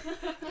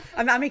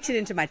 I mix it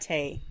into my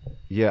tea.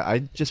 Yeah, I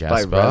just buy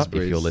Jasper,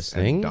 raspberries. if you're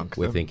listening, and dunk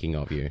we're them. thinking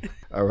of you.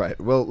 All right.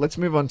 Well, let's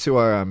move on to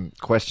our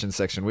question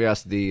section. We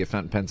asked the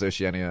Fountain Pens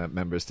Oceania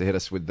members to hit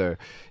us with their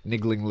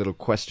niggling little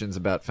questions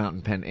about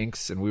fountain pen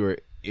inks, and we were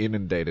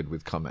inundated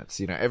with comments.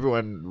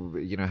 Everyone,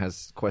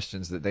 has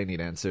questions that they need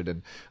answered,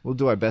 and we'll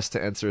do our best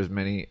to answer as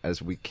many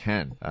as we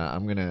can.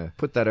 I'm going to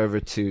put that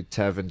over to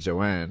Tav and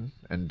Joanne,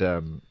 and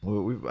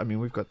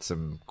we've got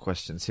some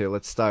questions here.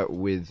 Let's start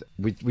with,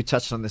 we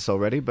touched on this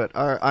already, but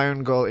are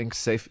Iron Gall inks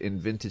safe in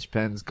vintage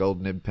pens, gold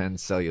nib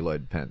pens,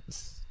 celluloid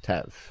pens?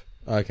 Tav.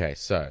 Okay,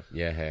 so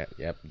yep,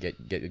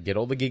 get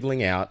all the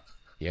giggling out.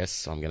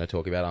 Yes, I'm going to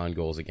talk about Iron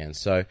Galls again.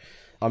 So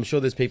I'm sure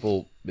there's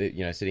people,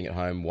 sitting at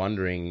home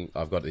wondering,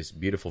 I've got this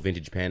beautiful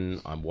vintage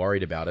pen, I'm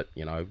worried about it,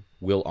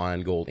 will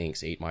Iron Gall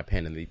inks eat my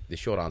pen? And the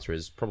short answer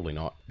is probably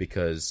not,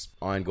 because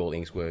Iron Gall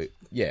inks were,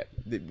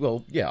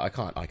 I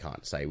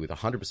can't say with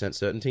 100%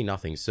 certainty,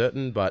 nothing's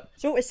certain, but...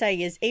 So what we're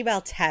saying is email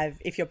Tav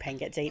if your pen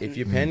gets eaten. If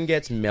your pen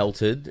gets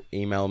melted,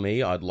 email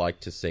me, I'd like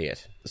to see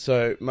it.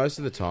 So most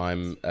of the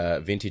time,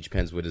 vintage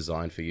pens were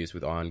designed for use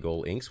with Iron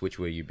Gall inks, which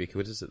were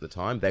ubiquitous at the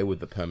time. They were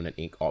the permanent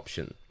ink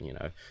option.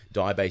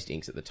 Dye-based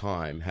inks at the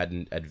time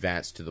hadn't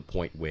advanced to the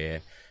point where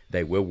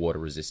they were water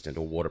resistant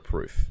or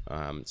waterproof.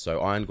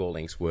 So Iron Gall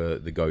inks were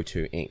the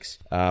go-to inks.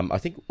 I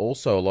think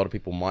also a lot of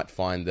people might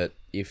find that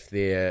if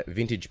their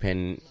vintage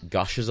pen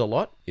gushes a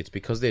lot, it's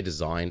because they're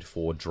designed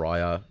for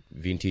drier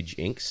vintage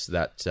inks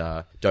that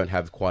don't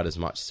have quite as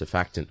much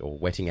surfactant or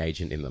wetting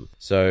agent in them.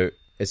 So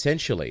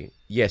essentially,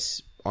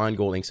 yes, Iron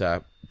Gall inks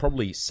are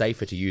probably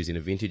safer to use in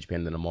a vintage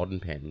pen than a modern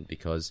pen,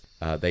 because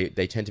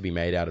they tend to be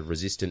made out of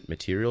resistant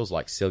materials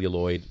like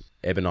celluloid,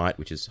 ebonite,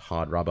 which is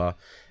hard rubber,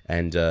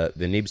 and the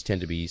nibs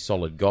tend to be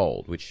solid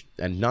gold,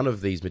 and none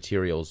of these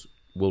materials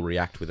will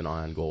react with an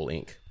Iron Gall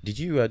ink. Did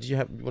you want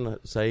to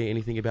say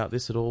anything about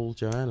this at all,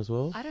 Joanne, as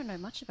well? I don't know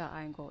much about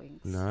Iron Gall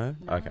inks. No?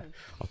 Okay.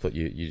 I thought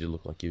you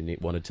looked like you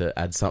wanted to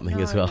add something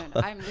as well.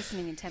 No, I'm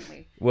listening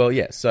intently. Well,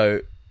 yeah,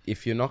 so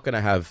if you're not going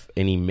to have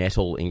any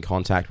metal in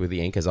contact with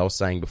the ink, as I was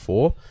saying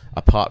before,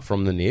 apart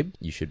from the nib,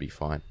 you should be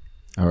fine.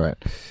 All right.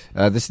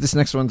 This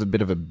next one's a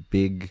bit of a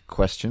big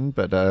question,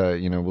 but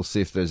we'll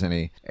see if there's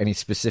any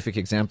specific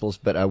examples.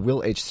 But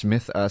Will H.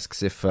 Smith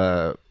asks if,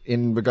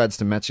 in regards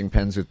to matching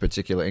pens with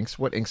particular inks,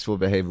 what inks will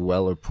behave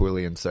well or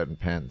poorly in certain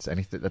pens?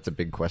 That's a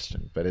big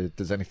question. But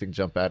does anything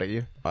jump out at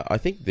you? I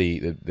think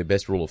the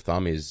best rule of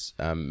thumb is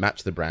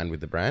match the brand with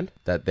the brand.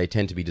 That they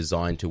tend to be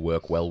designed to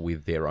work well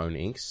with their own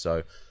inks.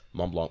 So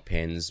Montblanc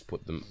pens,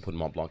 put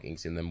Montblanc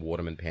inks in them.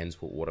 Waterman pens,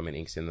 put Waterman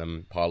inks in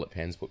them. Pilot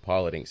pens, put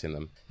Pilot inks in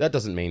them. That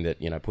doesn't mean that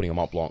putting a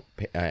Montblanc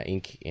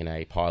ink in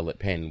a Pilot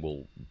pen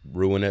will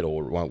ruin it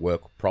or it won't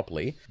work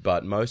properly.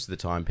 But most of the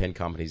time, pen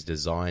companies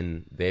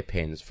design their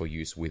pens for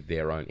use with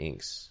their own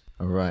inks.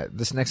 All right.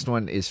 This next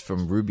one is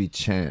from Ruby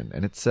Chan,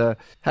 and it's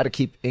how to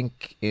keep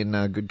ink in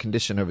good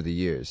condition over the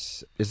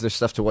years. Is there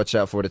stuff to watch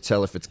out for to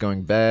tell if it's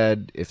going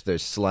bad, if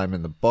there's slime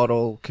in the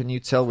bottle? Can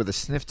you tell with a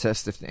sniff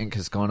test if the ink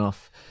has gone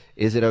off?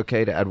 Is it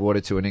okay to add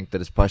water to an ink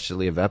that is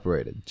partially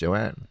evaporated?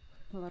 Joanne?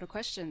 A lot of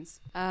questions.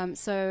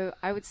 So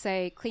I would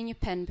say clean your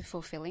pen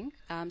before filling.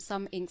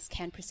 Some inks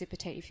can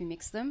precipitate if you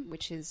mix them,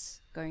 which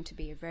is going to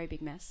be a very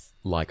big mess.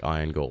 Like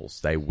Iron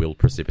Galls, they will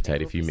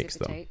precipitate if you mix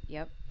them.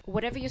 Yep.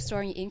 Whatever you're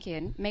storing your ink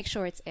in, make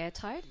sure it's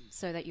airtight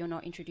so that you're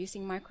not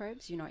introducing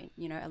microbes, you're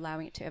not,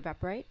 allowing it to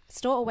evaporate.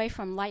 Store away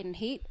from light and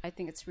heat. I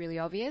think it's really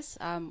obvious.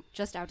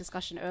 Just our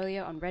discussion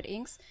earlier on red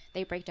inks,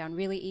 they break down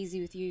really easy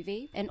with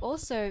UV. And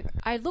also,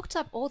 I looked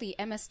up all the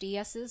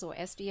MSDSs or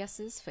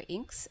SDSs for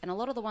inks, and a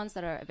lot of the ones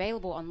that are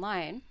available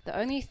online, the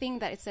only thing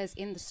that it says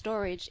in the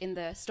storage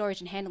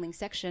and handling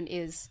section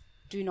is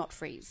do not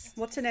freeze.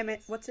 What's an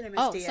MSDS?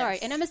 Oh, sorry.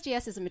 An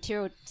MSDS is a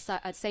material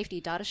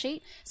safety data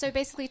sheet. So it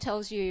basically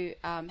tells you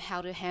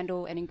how to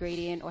handle an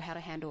ingredient or how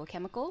to handle a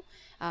chemical,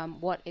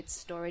 what its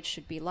storage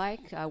should be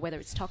like, whether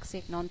it's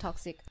toxic,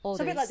 non-toxic, all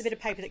So a those. bit like the bit of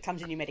paper that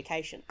comes in your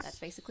medications. That's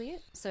basically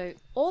it. So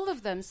all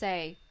of them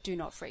say do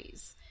not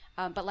freeze.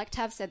 But like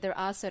Tav said, there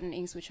are certain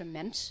inks which are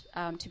meant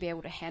to be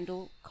able to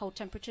handle cold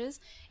temperatures.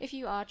 If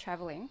you are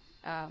traveling,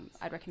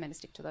 I'd recommend to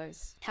stick to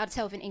those. How to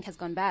tell if an ink has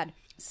gone bad.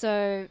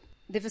 So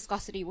the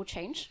viscosity will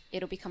change.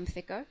 It'll become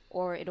thicker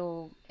or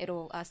it'll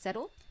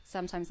settle.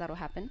 Sometimes that'll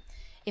happen.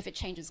 If it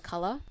changes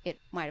color, it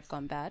might have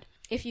gone bad.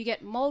 If you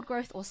get mold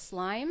growth or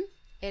slime,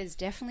 it has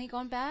definitely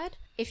gone bad.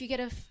 If you get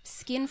a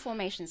skin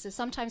formation, so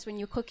sometimes when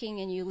you're cooking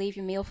and you leave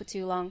your meal for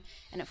too long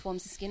and it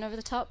forms a skin over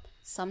the top,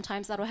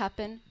 sometimes that'll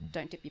happen.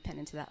 Don't dip your pen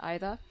into that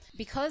either.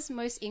 Because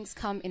most inks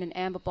come in an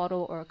amber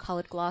bottle or a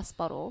colored glass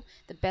bottle,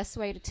 the best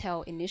way to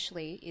tell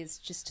initially is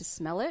just to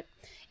smell it.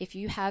 If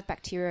you have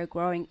bacteria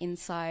growing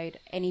inside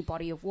any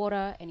body of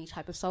water, any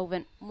type of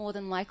solvent, more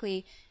than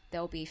likely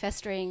they'll be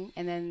festering,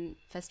 and then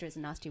fester is a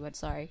nasty word,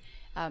 sorry.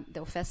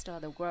 They'll fester,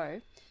 they'll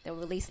grow. They'll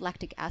release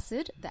lactic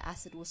acid. The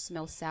acid will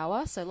smell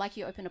sour. So like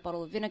you open a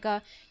bottle of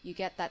vinegar, you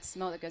get that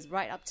smell that goes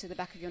right up to the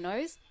back of your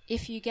nose.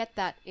 If you get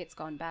that, it's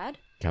gone bad.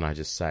 Can I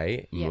just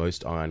say, Yeah.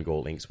 most iron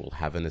gall inks will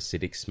have an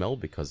acidic smell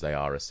because they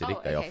are acidic.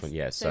 Oh, They okay. often,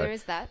 yeah. So there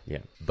is that. Yeah,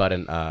 but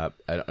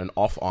an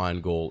off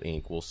iron gall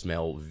ink will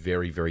smell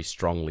very, very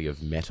strongly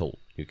of metal.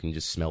 You can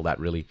just smell that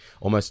really,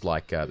 almost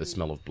like the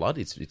smell of blood.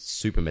 It's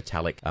super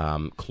metallic,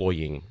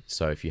 cloying.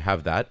 So if you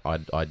have that,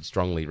 I'd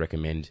strongly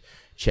recommend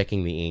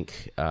checking the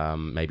ink,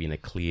 maybe in a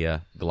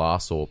clear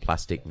glass or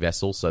plastic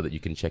vessel, so that you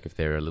can check if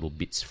there are little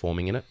bits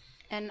forming in it.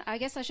 And I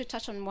guess I should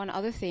touch on one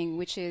other thing,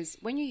 which is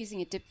when you're using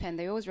a dip pen,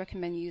 they always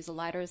recommend you use a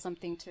lighter or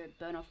something to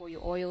burn off all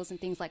your oils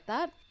and things like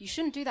that. You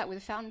shouldn't do that with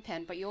a fountain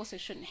pen, but you also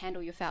shouldn't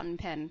handle your fountain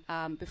pen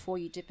before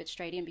you dip it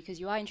straight in, because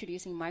you are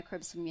introducing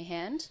microbes from your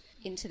hand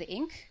into the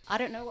ink. I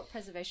don't know what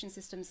preservation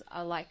systems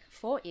are like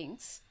for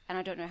inks, and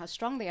I don't know how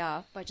strong they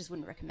are, but I just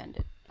wouldn't recommend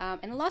it.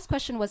 And the last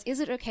question was, is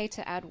it okay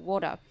to add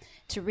water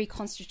to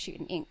reconstitute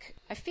an ink?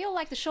 I feel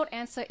like the short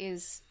answer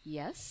is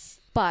yes.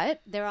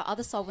 But there are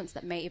other solvents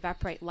that may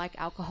evaporate, like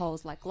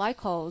alcohols, like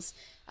glycols,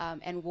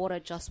 and water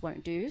just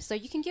won't do. So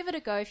you can give it a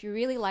go. If you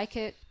really like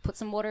it, put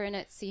some water in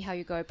it, see how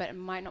you go, but it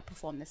might not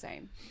perform the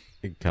same.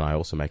 Can I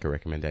also make a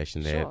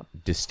recommendation there? Sure.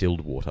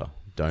 Distilled water.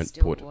 Don't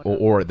Distilled put, water.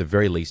 or at the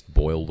very least,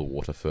 boil the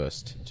water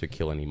first to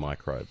kill any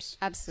microbes. So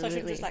I Absolutely.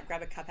 should just like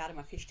grab a cup out of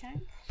my fish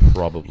tank?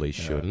 Probably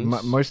shouldn't.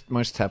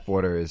 Most tap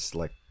water is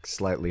like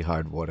slightly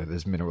hard water.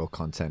 There's mineral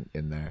content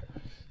in there.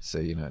 So,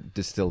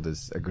 distilled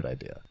is a good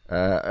idea.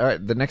 All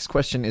right, the next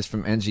question is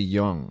from Angie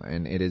Young,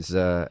 and it is,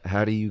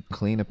 how do you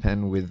clean a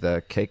pen with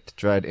caked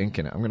dried ink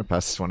in it? I'm going to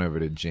pass this one over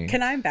to Jean.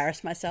 Can I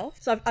embarrass myself?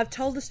 So I've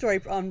told the story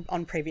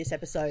on previous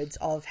episodes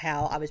of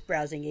how I was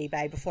browsing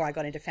eBay before I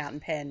got into fountain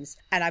pens,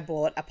 and I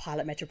bought a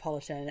Pilot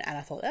Metropolitan, and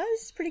I thought, oh,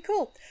 this is pretty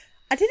cool.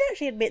 I did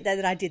actually admit though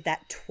that I did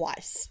that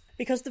twice,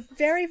 because the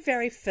very,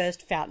 very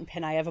first fountain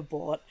pen I ever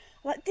bought,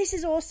 I'm like, this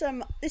is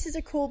awesome, this is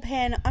a cool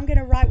pen, I'm going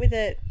to write with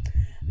it.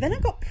 Then I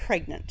got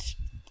pregnant,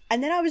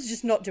 and then I was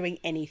just not doing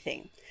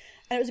anything.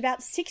 And it was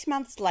about 6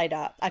 months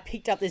later, I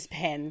picked up this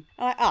pen,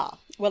 and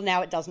well,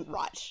 now it doesn't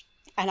write.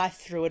 And I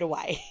threw it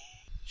away.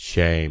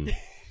 Shame.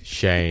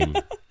 Shame.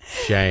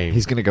 Shame.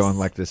 He's going to go on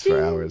like this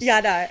for hours.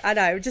 Yeah, I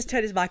know. Just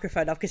turn his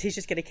microphone off because he's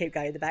just going to keep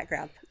going in the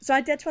background. So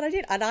that's what I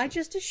did. And I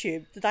just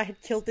assumed that I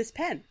had killed this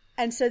pen.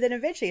 And so then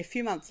eventually, a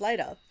few months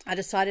later, I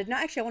decided, no,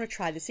 actually, I want to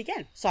try this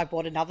again. So I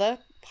bought another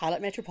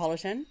Pilot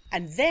Metropolitan.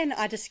 And then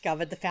I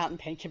discovered the fountain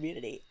pen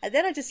community. And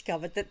then I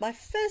discovered that my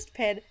first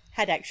pen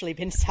had actually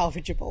been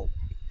salvageable.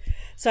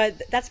 So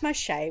that's my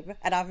shame.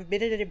 And I've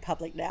admitted it in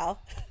public now.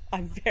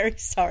 I'm very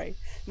sorry.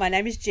 My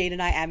name is Jean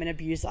and I am an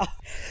abuser.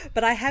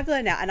 But I have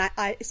learned now, and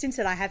I since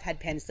then I have had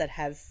pens that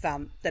have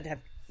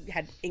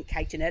had ink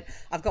caked in it.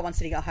 I've got one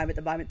sitting at home at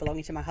the moment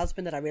belonging to my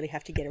husband that I really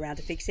have to get around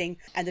to fixing.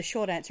 And the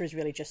short answer is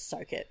really just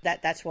soak it.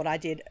 That's what I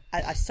did.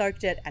 I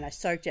soaked it and I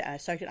soaked it and I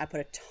soaked it. I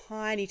put a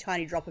tiny,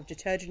 tiny drop of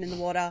detergent in the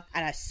water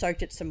and I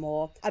soaked it some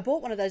more. I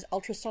bought one of those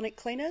ultrasonic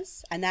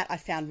cleaners and that I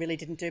found really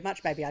didn't do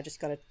much. Maybe I just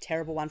got a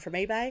terrible one from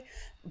eBay.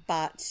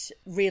 But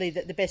really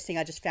the best thing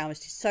I just found was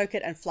to soak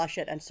it and flush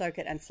it and soak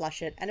it and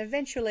flush it. And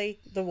eventually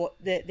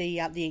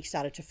the ink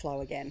started to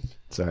flow again.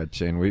 It's all right,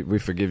 Jane. We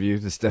forgive you.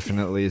 This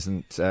definitely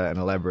isn't an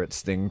elaborate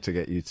sting to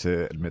get you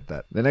to admit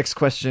that. The next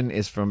question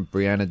is from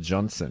Brianna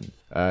Johnson.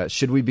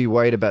 Should we be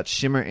worried about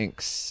shimmer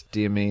inks,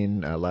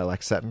 diamine,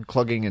 lilac satin,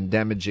 clogging and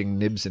damaging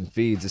nibs and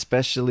feeds,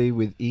 especially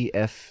with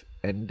EF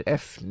and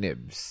F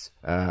nibs?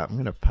 I'm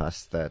going to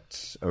pass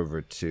that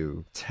over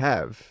to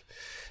Tav.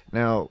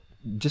 Now,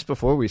 just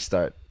before we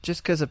start,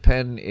 just because a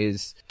pen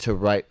is to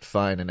write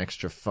fine and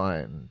extra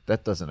fine,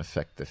 that doesn't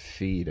affect the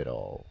feed at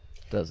all,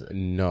 does it?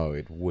 No,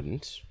 it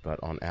wouldn't. But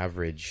on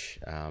average,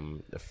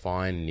 a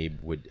fine nib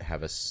would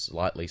have a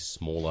slightly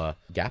smaller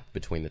gap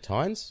between the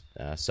tines,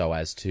 so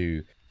as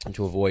to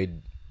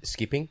avoid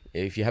skipping.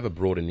 If you have a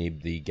broader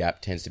nib, the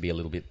gap tends to be a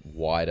little bit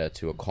wider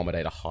to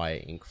accommodate a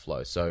higher ink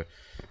flow. So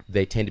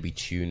they tend to be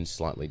tuned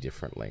slightly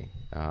differently.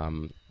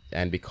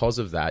 And because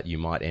of that, you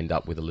might end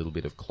up with a little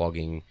bit of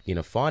clogging in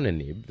a finer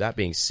nib. That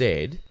being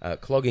said,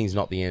 clogging is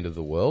not the end of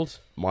the world.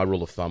 My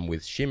rule of thumb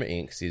with shimmer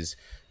inks is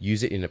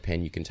use it in a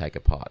pen you can take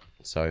apart.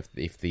 So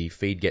if the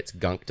feed gets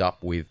gunked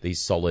up with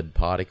these solid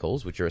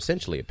particles, which are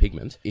essentially a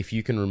pigment, if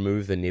you can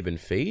remove the nib and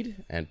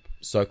feed and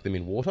soak them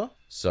in water,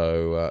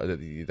 so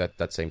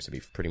that seems to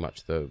be pretty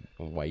much the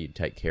way you'd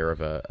take care of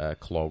a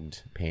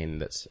clogged pen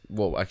that's,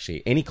 well,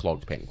 actually any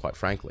clogged pen, quite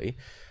frankly,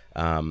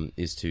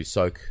 is to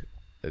soak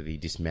the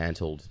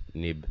dismantled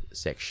nib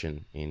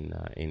section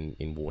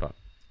in water.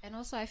 And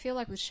also, I feel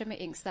like with shimmer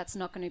inks, that's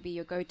not going to be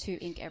your go-to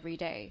ink every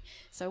day.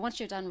 So once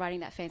you're done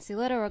writing that fancy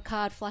letter or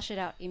card, flush it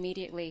out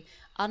immediately.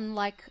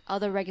 Unlike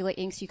other regular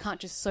inks, you can't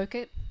just soak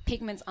it.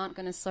 Pigments aren't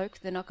going to soak.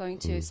 They're not going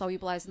to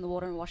solubilize in the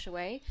water and wash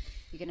away.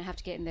 You're going to have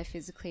to get in there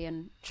physically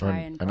and try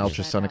and an brush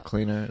ultrasonic that out.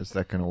 cleaner, is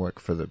that going to work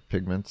for the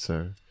pigments?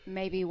 Or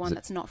Maybe one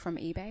that's not from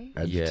eBay.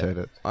 agitate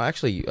it? I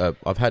actually,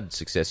 I've had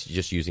success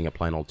just using a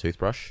plain old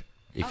toothbrush.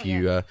 If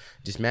you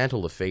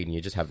dismantle the feed and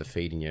you just have the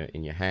feed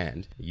in your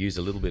hand, use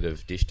a little bit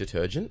of dish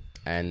detergent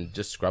and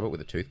just scrub it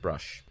with a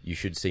toothbrush. You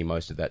should see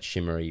most of that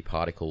shimmery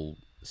particle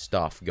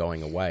stuff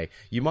going away.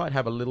 You might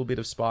have a little bit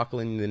of sparkle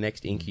in the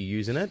next ink you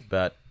use in it,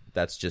 but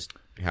that's just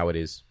how it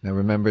is. Now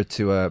remember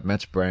to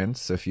match brands.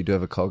 So if you do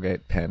have a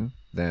Colgate pen,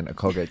 then a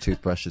Colgate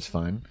toothbrush is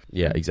fine.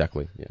 Yeah,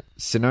 exactly. Yeah.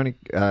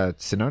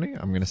 Sinone,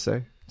 I'm going to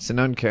say.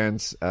 Sinone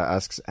Cairns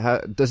asks, how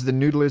does the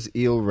Noodler's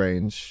Eel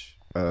range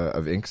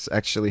of inks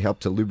actually help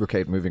to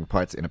lubricate moving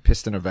parts in a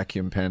piston or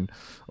vacuum pen,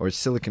 or is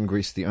silicone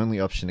grease the only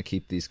option to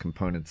keep these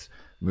components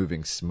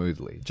moving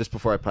smoothly? Just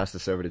before I pass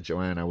this over to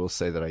Joanne, I will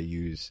say that I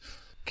use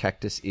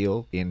Cactus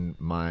Eel in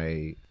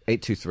my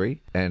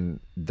 823, and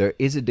there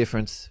is a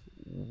difference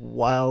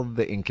while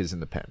the ink is in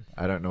the pen.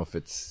 I don't know if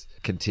it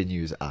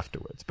continues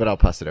afterwards, but I'll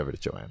pass it over to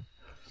Joanne.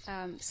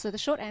 So the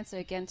short answer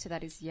again to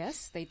that is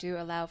yes. They do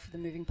allow for the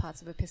moving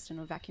parts of a piston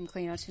or vacuum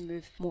cleaner to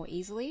move more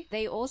easily.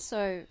 They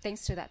also,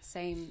 thanks to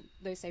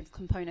those same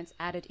components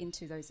added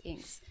into those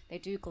inks, they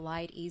do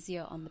glide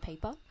easier on the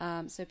paper.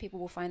 So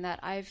people will find that.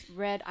 I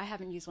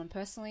haven't used one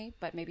personally,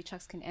 but maybe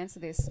Chucks can answer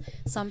this.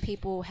 Some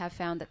people have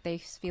found that they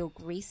feel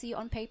greasy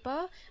on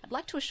paper. I'd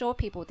like to assure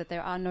people that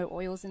there are no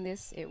oils in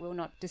this. It will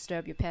not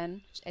disturb your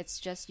pen. It's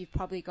just you've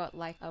probably got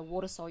like a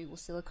water-soluble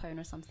silicone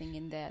or something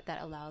in there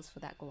that allows for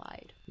that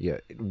glide. Yeah,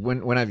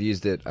 when I've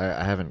used it,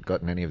 I haven't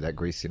gotten any of that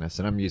greasiness,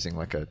 and I'm using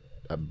like a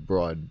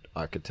broad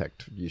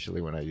architect usually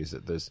when I use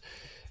it. There's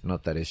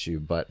not that issue,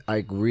 but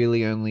I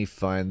really only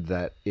find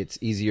that it's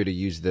easier to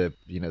use the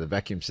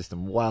vacuum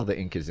system while the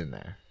ink is in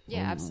there.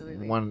 Yeah,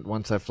 absolutely.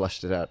 Once I've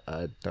flushed it out,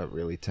 I don't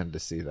really tend to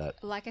see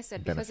that. Like I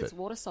said, benefit. because it's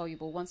water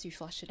soluble, once you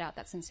flush it out,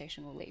 that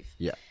sensation will leave.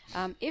 Yeah.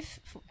 If,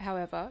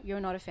 however,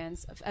 you're not a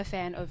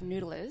fan of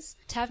Noodlers,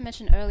 Tav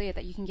mentioned earlier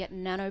that you can get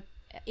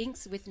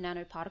inks with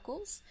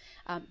nanoparticles.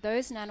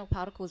 Those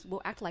nanoparticles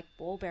will act like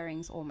ball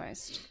bearings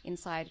almost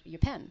inside your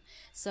pen.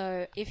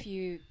 So if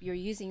you're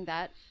using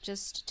that,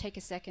 just take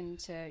a second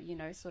to,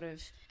 sort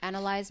of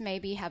analyze,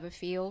 maybe have a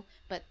feel,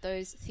 but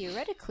those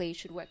theoretically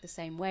should work the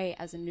same way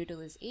as a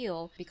Noodler's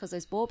Eel because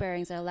those ball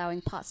bearings are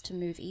allowing parts to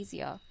move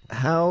easier.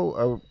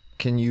 How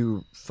can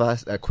you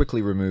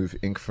quickly remove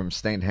ink from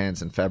stained hands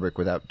and fabric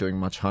without doing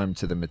much harm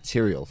to the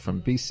material?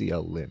 From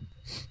BCL Lin.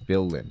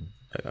 Bill Lin.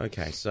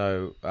 Okay,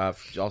 so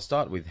I'll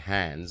start with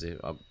hands.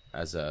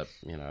 As a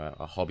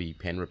hobby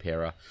pen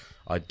repairer,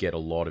 I'd get a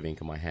lot of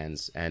ink on my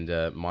hands,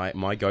 and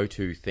my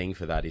go-to thing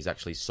for that is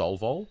actually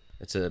Solvol.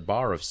 It's a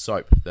bar of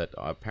soap that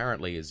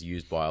apparently is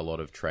used by a lot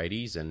of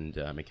tradies and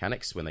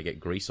mechanics when they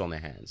get grease on their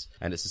hands.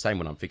 And it's the same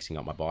when I'm fixing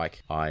up my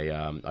bike. I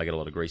get a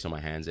lot of grease on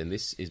my hands, and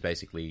this is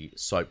basically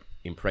soap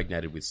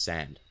impregnated with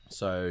sand.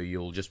 So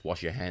you'll just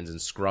wash your hands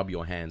and scrub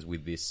your hands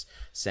with this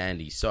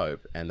sandy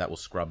soap, and that will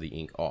scrub the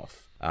ink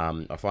off.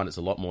 I find it's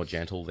a lot more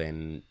gentle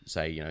than,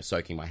 say,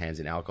 soaking my hands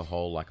in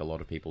alcohol like a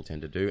lot of people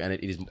tend to do, and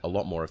it is a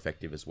lot more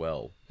effective as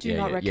well. Do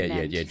not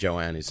recommend. Yeah.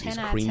 Joanne is 10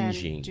 out of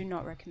cringing. 10, do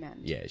not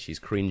recommend. Yeah, she's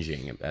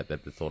cringing at the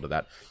thought of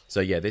that. So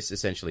yeah, this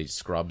essentially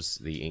scrubs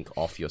the ink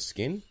off your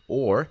skin.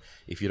 Or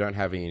if you don't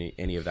have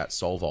any of that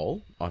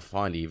Solvol, I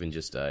find even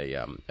just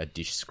a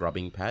dish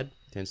scrubbing pad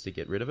tends to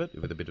get rid of it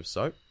with a bit of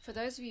soap. For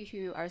those of you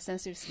who are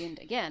sensitive skinned,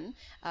 again,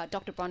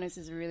 Dr. Bronner's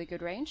is a really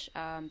good range.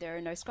 There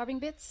are no scrubbing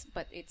bits,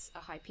 but it's a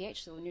high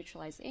pH, so it'll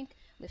neutralize the ink,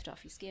 lift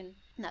off your skin,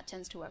 and that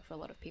tends to work for a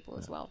lot of people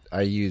as well.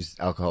 I use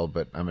alcohol,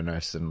 but I'm a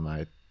nurse and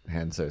my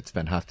hands are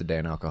spend half the day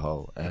in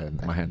alcohol,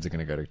 and my hands are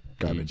going to go to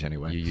garbage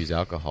anyway. You use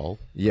alcohol?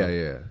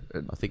 Yeah.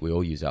 I think we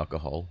all use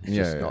alcohol. It's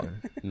just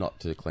not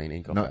to clean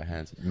ink off our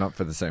hands. Not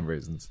for the same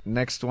reasons.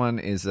 Next one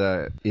is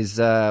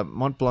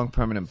Mont Blanc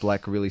Permanent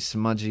Black really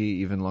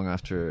smudgy even long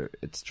after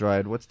it's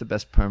dried? What's the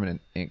best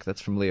permanent ink? That's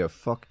from Leo.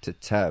 Fuck to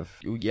Tav.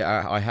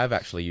 Yeah, I have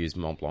actually used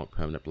Mont Blanc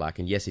Permanent Black,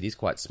 and yes, it is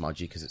quite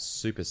smudgy because it's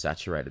super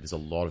saturated. There's a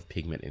lot of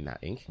pigment in that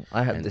ink.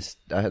 I had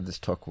this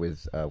talk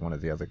with one of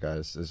the other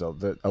guys.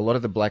 A lot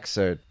of the blacks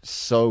are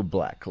so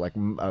black, like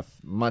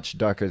much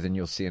darker than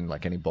you'll see in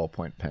like any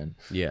ballpoint pen.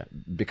 Yeah.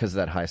 Because of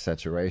that high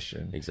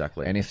saturation.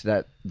 Exactly. And if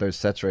those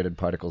saturated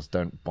particles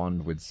don't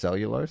bond with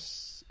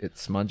cellulose, it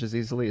smudges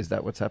easily. Is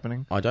that what's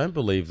happening? I don't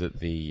believe that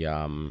the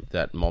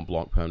that Mont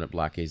Blanc Permanent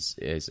Black is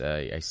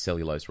a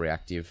cellulose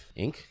reactive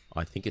ink.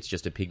 I think it's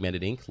just a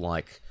pigmented ink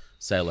like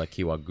Sailor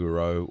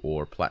Kiwaguro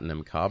or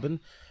Platinum Carbon.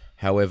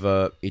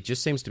 However, it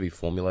just seems to be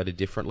formulated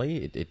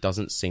differently. It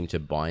doesn't seem to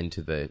bind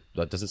to it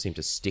doesn't seem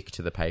to stick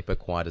to the paper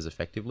quite as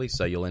effectively.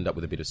 So you'll end up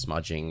with a bit of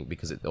smudging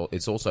because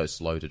it's also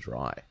slow to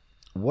dry.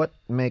 What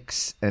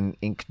makes an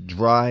ink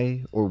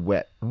dry or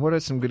wet? And what are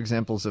some good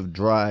examples of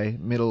dry,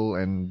 middle,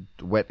 and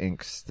wet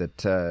inks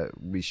that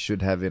we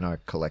should have in our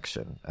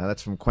collection?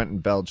 That's from Quentin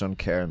Bell, John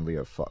Kerr, and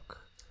Leo Fock.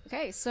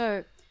 Okay,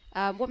 so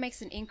what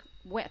makes an ink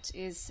wet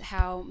is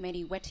how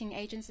many wetting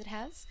agents it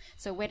has.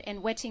 So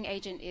wetting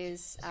agent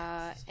is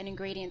an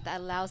ingredient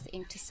that allows the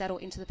ink to settle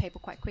into the paper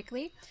quite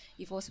quickly.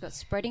 You've also got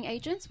spreading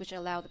agents, which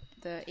allow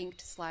the ink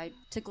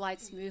to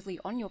glide smoothly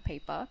on your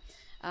paper.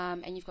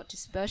 And you've got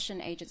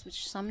dispersion agents,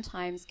 which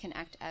sometimes can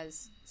act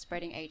as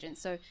spreading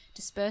agents. So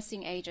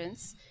dispersing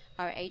agents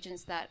are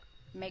agents that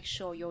make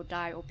sure your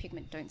dye or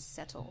pigment don't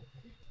settle.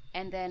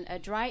 And then a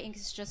dry ink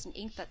is just an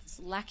ink that's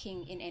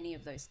lacking in any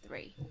of those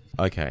three.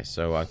 Okay,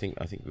 so I think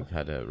we've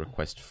had a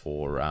request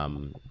for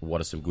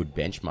what are some good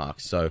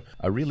benchmarks. So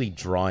a really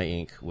dry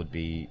ink would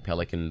be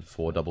Pelikan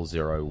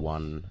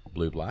 4001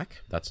 Blue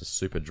Black. That's a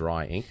super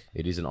dry ink.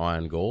 It is an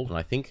iron gold, and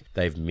I think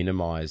they've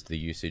minimized the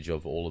usage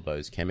of all of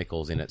those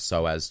chemicals in it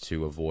so as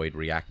to avoid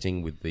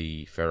reacting with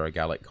the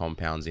ferrogallic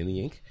compounds in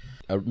the ink.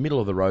 A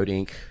middle-of-the-road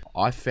ink,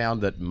 I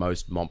found that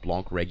most Mont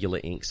Blanc regular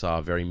inks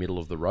are very middle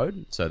of the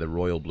road. So the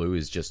Royal Blue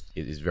is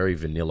very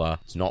vanilla.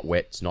 It's not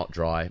wet, it's not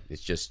dry,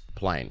 it's just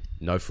plain,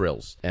 no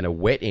frills. And a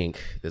wet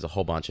ink, there's a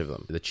whole bunch of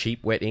them. The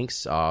cheap wet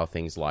inks are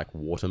things like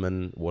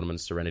Waterman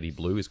Serenity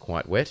Blue is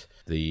quite wet.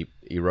 The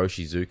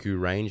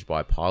Iroshizuku range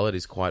by Pilot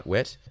is quite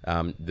wet.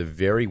 The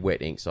very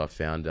wet inks I've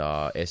found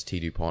are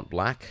ST DuPont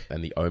Black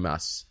and the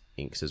Omas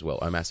inks as well.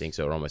 Omas inks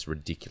are almost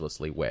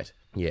ridiculously wet.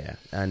 Yeah,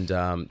 and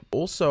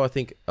also I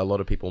think a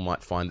lot of people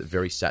might find that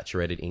very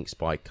saturated inks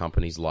by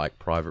companies like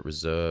Private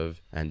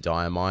Reserve and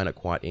Diamine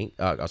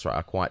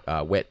are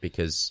quite wet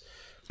because,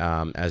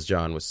 as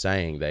Joan was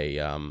saying, they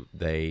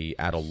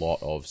add a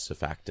lot of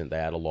surfactant, they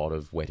add a lot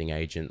of wetting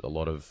agent, a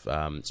lot of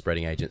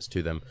spreading agents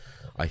to them.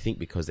 I think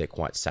because they're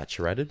quite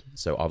saturated,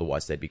 so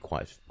otherwise they'd be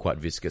quite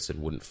viscous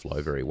and wouldn't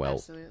flow very well.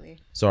 Absolutely.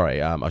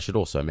 Sorry, I should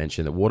also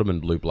mention that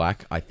Waterman Blue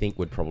Black I think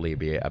would probably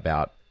be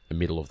about a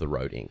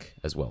middle-of-the-road ink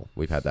as well.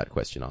 We've had that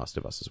question asked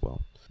of us as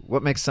well.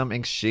 What makes some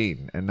inks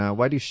sheen? And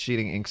why do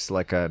sheeting inks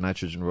like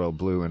Nitrogen Royal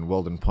Blue and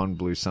Walden Pond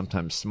Blue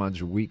sometimes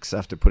smudge weeks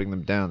after putting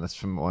them down? That's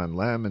from Owen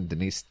Lam and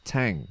Denise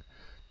Tang.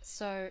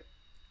 So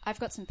I've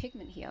got some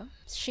pigment here.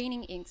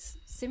 Sheening inks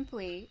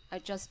simply are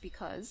just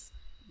because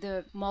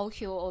the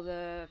molecule or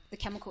the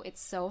chemical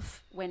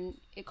itself, when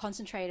it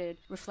concentrated,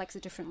 reflects a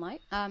different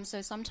light.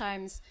 So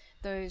sometimes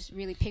those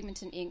really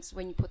pigmented inks,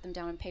 when you put them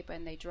down on paper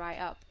and they dry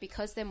up,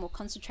 because they're more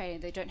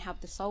concentrated, they don't have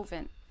the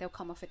solvent, they'll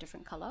come off a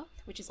different color,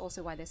 which is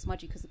also why they're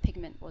smudgy, because the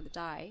pigment or the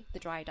dry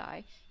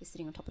dye, is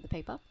sitting on top of the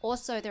paper.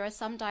 Also, there are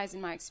some dyes in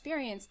my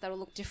experience that will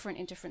look different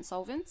in different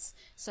solvents.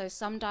 So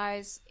some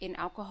dyes in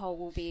alcohol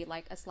will be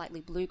like a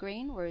slightly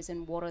blue-green, whereas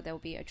in water they'll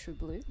be a true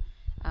blue.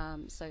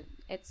 So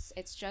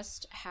it's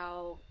just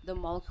how the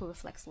molecule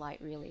reflects light,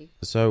 really.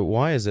 So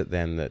why is it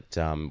then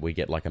that we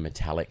get like a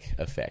metallic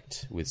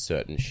effect with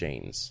certain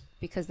sheens?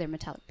 Because they're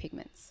metallic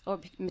pigments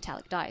or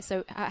metallic dyes.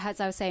 So as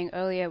I was saying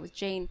earlier with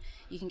Jean,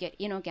 you can get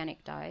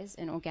inorganic dyes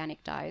and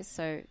organic dyes.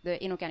 So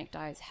the inorganic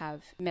dyes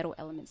have metal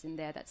elements in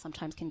there that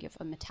sometimes can give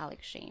a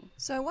metallic sheen.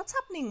 So what's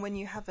happening when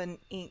you have an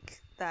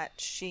ink that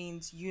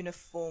sheens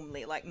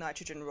uniformly, like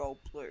Nitrogen Royal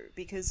Blue?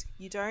 Because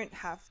you don't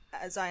have,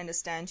 as I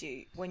understand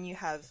you, when you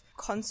have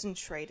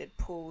concentrated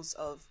pools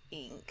of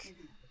ink,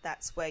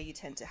 that's where you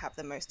tend to have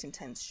the most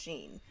intense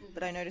sheen.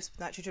 But I noticed with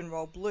Nitrogen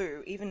Royal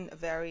Blue, even a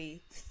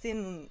very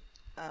thin,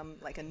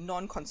 like a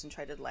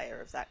non-concentrated layer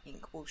of that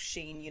ink will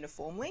sheen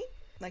uniformly.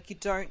 Like you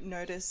don't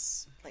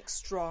notice like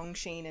strong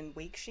sheen and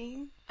weak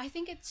sheen. I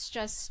think it's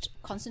just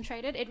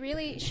concentrated.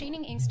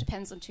 Sheening inks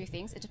depends on two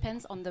things. It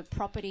depends on the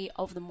property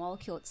of the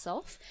molecule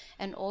itself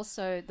and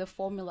also the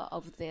formula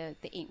of the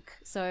ink.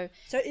 So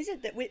is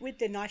it that with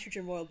the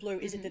Nitrogen Royal Blue,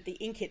 is it that the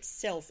ink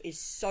itself is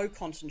so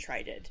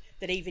concentrated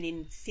that even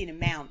in thin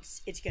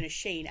amounts it's going to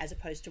sheen as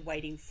opposed to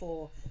waiting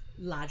for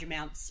large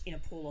amounts in a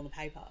pool on the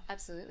paper?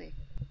 Absolutely.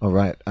 All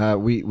right.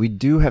 We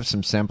do have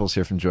some samples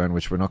here from Joanne,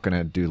 which we're not going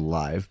to do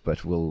live,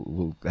 but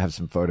we'll have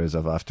some photos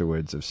of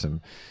afterwards of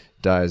some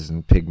dyes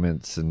and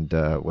pigments and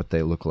what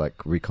they look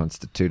like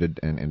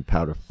reconstituted and in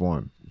powder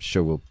form. I'm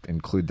sure we'll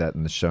include that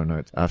in the show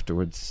notes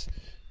afterwards.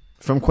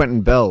 From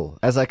Quentin Bell,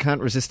 as I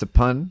can't resist a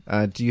pun,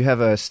 do you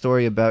have a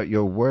story about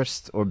your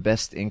worst or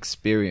best ink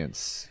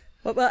experience?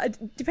 Well,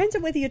 it depends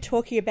on whether you're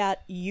talking about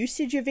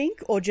usage of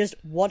ink or just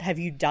what have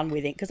you done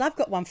with ink, because I've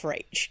got one for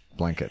each.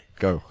 Blanket,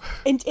 go.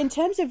 In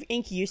terms of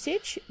ink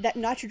usage, that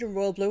Nitrogen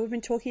Royal Blue we've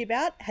been talking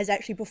about has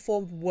actually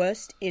performed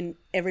worst in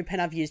every pen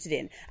I've used it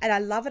in. And I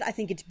love it. I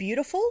think it's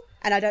beautiful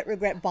and I don't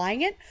regret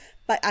buying it,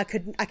 but I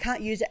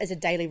can't use it as a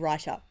daily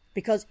writer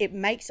because it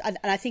makes, and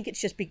I think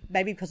it's just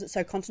maybe because it's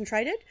so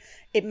concentrated,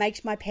 it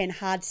makes my pen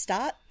hard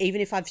start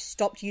even if I've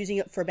stopped using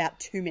it for about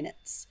 2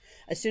 minutes.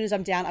 As soon as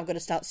I'm down, I've got to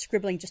start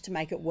scribbling just to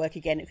make it work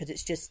again because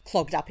it's just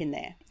clogged up in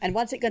there. And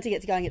once it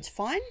gets going, it's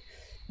fine,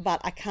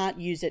 but I can't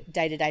use it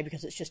day to day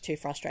because it's just too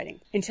frustrating.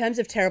 In terms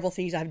of terrible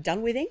things I've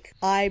done with ink,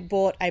 I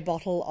bought a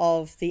bottle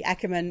of the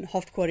Ackerman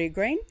Hofquartier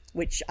Green,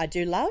 which I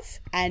do love.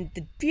 And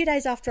the few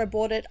days after I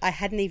bought it, I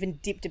hadn't even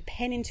dipped a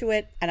pen into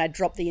it, and I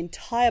dropped the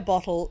entire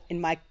bottle in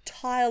my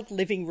tiled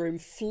living room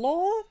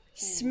floor.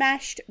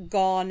 Smashed,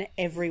 gone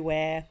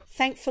everywhere.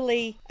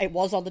 Thankfully, it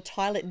was on the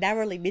tile. It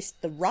narrowly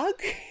missed the rug.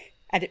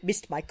 And it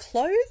missed my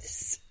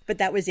clothes, but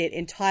that was it.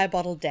 Entire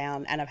bottle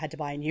down, and I've had to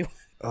buy a new one.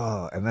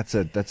 Oh, and that's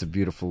a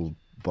beautiful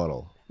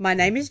bottle. My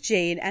name is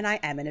Jean, and I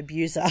am an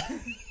abuser.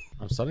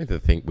 I'm starting to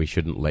think we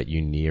shouldn't let you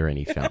near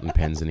any fountain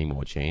pens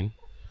anymore, Jean.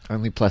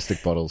 Only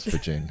plastic bottles for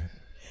Jean.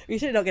 You're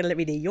certainly not going to let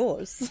me near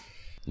yours.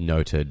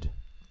 Noted.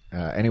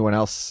 Anyone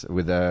else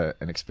with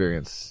an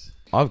experience?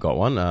 I've got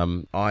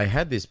one. I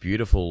had this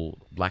beautiful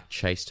black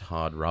chased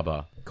hard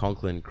rubber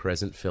Conklin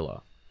Crescent filler,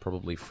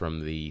 probably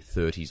from the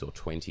 30s or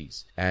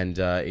 20s. And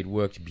it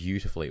worked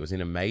beautifully. It was in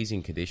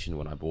amazing condition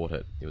when I bought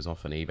it. It was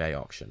off an eBay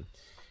auction.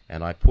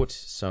 And I put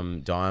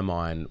some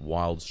Diamine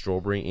Wild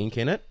Strawberry ink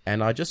in it.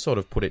 And I just sort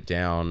of put it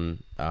down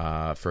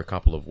for a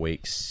couple of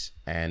weeks.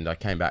 And I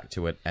came back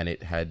to it and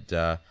it had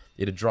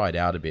dried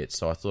out a bit.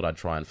 So I thought I'd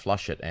try and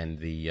flush it. And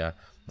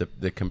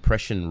the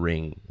compression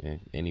ring,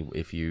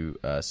 if you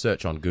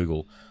search on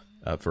Google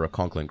for a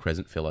Conklin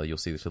Crescent filler, you'll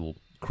see this little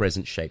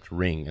crescent-shaped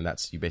ring, and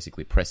that's, you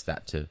basically press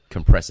that to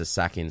compress a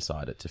sac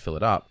inside it to fill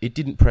it up. It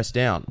didn't press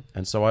down,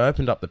 and so I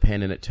opened up the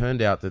pen, and it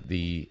turned out that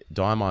the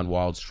Diamine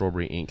Wild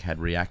Strawberry ink had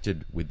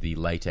reacted with the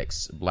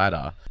latex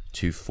bladder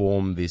to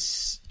form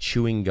this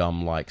chewing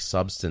gum-like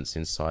substance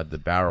inside the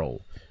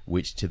barrel,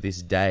 which to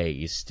this day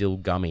is still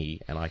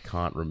gummy, and I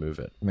can't remove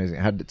it.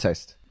 Amazing. How did it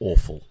taste?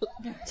 Awful.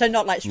 So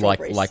not like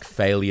strawberries. Like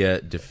failure,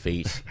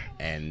 defeat,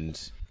 and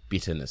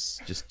bitterness,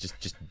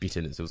 just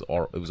bitterness. It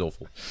was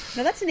awful.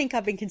 Now that's an ink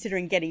I've been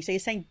considering getting. So you're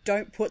saying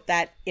don't put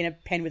that in a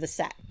pen with a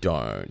sac?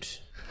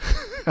 Don't.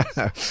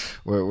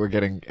 We're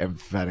getting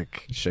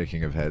emphatic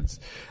shaking of heads.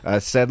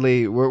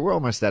 Sadly, we're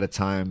almost out of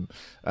time.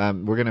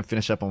 We're going to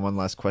finish up on one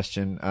last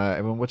question.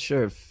 Everyone, what's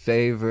your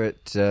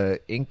favorite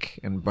ink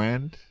and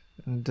brand,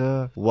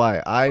 and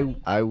why?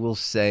 I will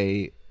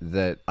say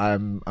that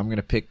I'm going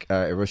to pick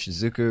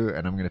Iroshizuku,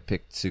 and I'm going to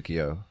pick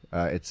Tsukio.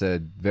 It's a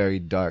very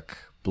dark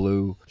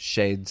blue,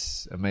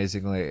 shades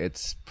amazingly.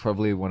 It's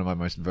probably one of my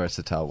most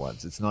versatile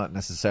ones. It's not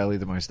necessarily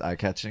the most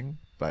eye-catching,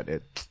 but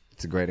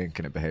it's a great ink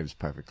and it behaves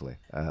perfectly.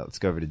 Let's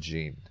go over to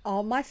Jean.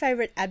 Oh, my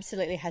favourite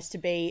absolutely has to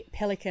be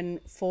Pelikan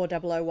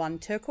 4001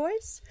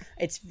 Turquoise.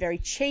 It's very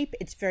cheap,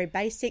 it's very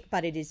basic,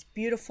 but it is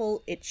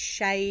beautiful, it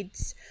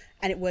shades,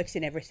 and it works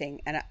in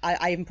everything. And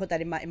I even put that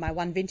in my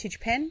one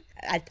vintage pen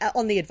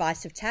on the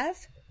advice of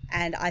Tav.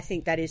 And I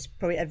think that is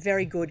probably a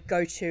very good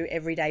go-to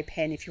everyday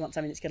pen if you want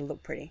something that's going to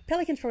look pretty.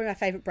 Pelikan's probably my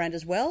favourite brand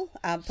as well,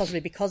 possibly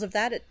because of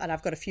that. And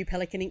I've got a few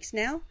Pelikan inks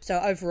now.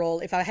 So overall,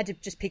 if I had to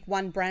just pick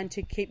one brand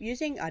to keep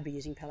using, I'd be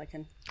using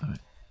Pelikan. All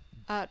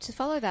right. To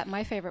follow that,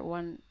 my favourite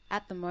one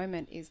at the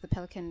moment is the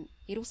Pelikan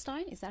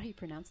Edelstein. Is that how you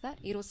pronounce that?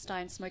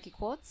 Edelstein Smoky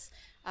Quartz.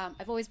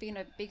 I've always been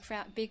a big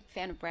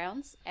fan of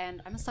browns,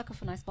 and I'm a sucker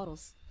for nice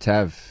bottles.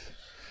 Tav.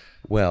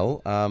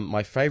 Well,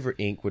 my favourite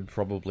ink would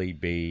probably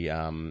be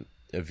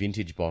a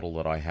vintage bottle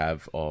that I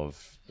have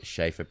of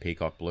Schaefer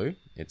Peacock Blue.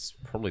 It's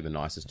probably the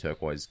nicest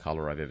turquoise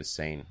colour I've ever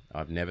seen.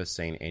 I've never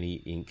seen any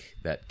ink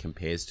that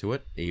compares to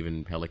it,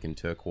 even Pelikan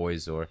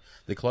Turquoise, or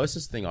the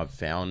closest thing I've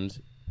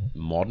found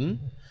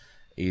modern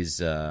is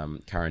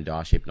Caran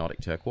d'Ache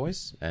Hypnotic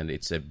Turquoise, and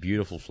it's a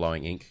beautiful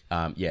flowing ink.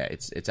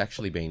 It's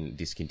actually been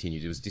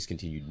discontinued. It was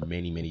discontinued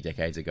many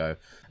decades ago.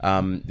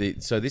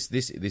 So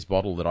this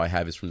bottle that I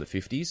have is from the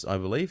 50s, I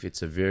believe.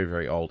 It's a very,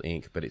 very old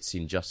ink, but it's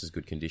in just as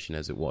good condition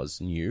as it was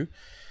new.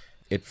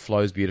 It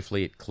flows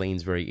beautifully. It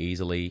cleans very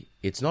easily.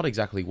 It's not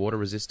exactly water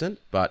resistant,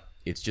 but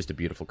it's just a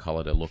beautiful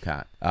color to look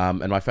at.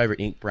 And my favorite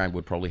ink brand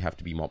would probably have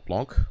to be Mont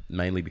Blanc,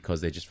 mainly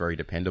because they're just very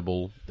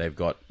dependable. They've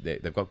got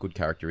good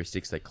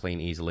characteristics. They clean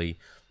easily.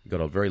 You've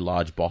got a very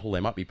large bottle. They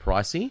might be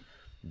pricey,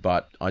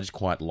 but I just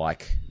quite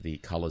like the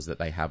colors that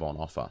they have on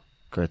offer.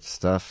 Great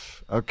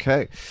stuff.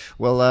 Okay.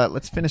 Well,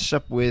 let's finish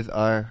up with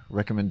our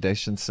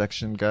recommendation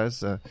section,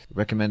 guys.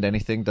 Recommend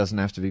anything. Doesn't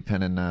have to be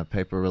pen and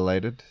paper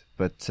related.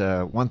 But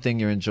one thing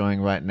you're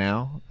enjoying right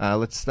now.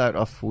 Let's start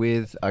off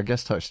with our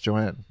guest host,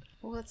 Joanne.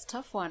 Well, it's a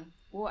tough one.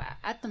 Well,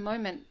 at the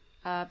moment,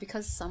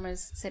 because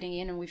summer's setting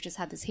in and we've just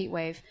had this heat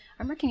wave,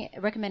 I'm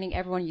recommending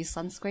everyone use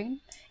sunscreen.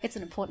 It's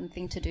an important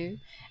thing to do.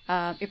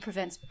 It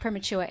prevents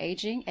premature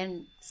aging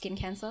and skin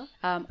cancer.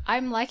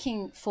 I'm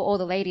liking, for all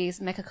the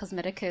ladies, Mecca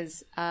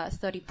Cosmetica's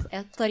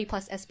 30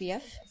 plus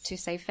SPF to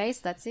save face.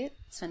 That's it.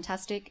 It's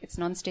fantastic. It's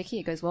non-sticky.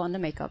 It goes well under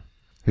makeup.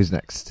 Who's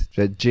next?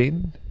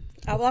 Jean?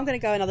 Well, I'm going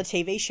to go another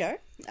TV show,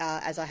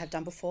 as I have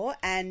done before,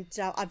 and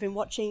I've been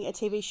watching a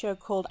TV show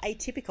called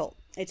Atypical.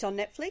 It's on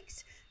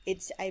Netflix.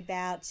 It's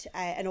about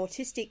an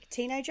autistic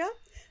teenager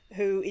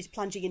who is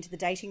plunging into the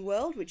dating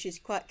world, which is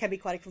can be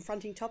quite a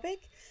confronting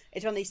topic.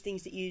 It's one of these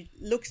things that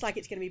looks like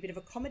it's going to be a bit of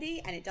a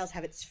comedy, and it does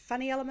have its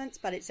funny elements,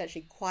 but it's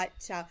actually quite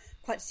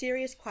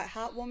serious, quite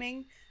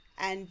heartwarming,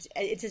 and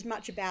it's as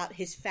much about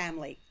his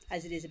family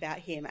as it is about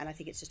him, and I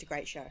think it's just a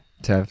great show.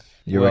 Tev,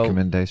 your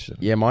recommendation?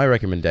 Yeah, my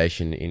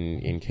recommendation,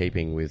 in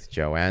keeping with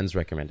Joanne's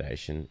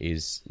recommendation,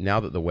 is now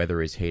that the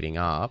weather is heating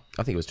up,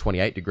 I think it was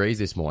 28 degrees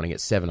this morning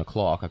at 7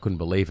 o'clock, I couldn't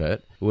believe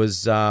it,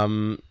 was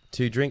to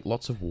drink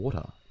lots of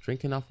water.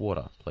 Drink enough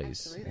water,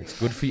 please. Absolutely. It's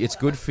good for you. It's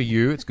good for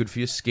you. It's good for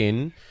your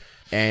skin.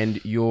 And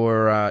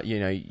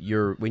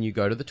when you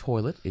go to the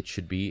toilet, it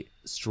should be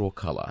straw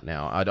color.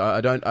 Now,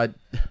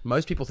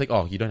 most people think,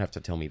 oh, you don't have to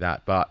tell me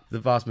that, but the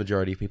vast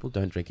majority of people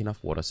don't drink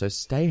enough water. So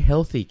stay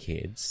healthy,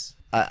 kids.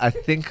 I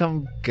think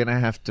I'm gonna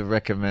have to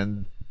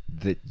recommend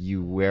that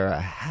you wear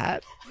a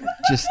hat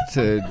just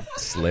to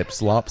slip,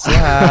 slop,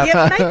 slap.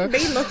 Yeah,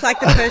 make me look like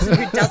the person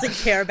who doesn't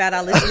care about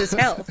our listeners'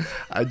 health.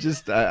 I've been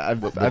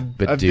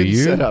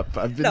set up.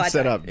 I've been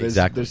set up.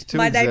 Exactly. There's two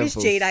My examples.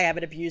 name is Jean. I am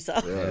an abuser.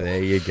 Yeah,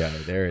 there you go.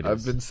 There it is.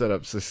 I've been set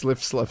up. So slip,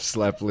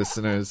 slap,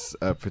 listeners,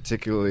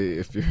 particularly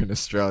if you're in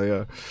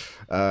Australia.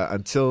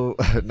 Until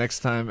next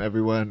time,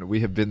 everyone,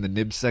 we have been the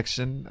Nib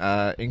Section.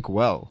 Ink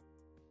well.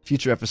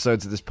 Future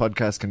episodes of this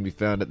podcast can be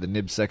found at the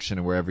Nib Section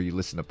and wherever you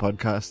listen to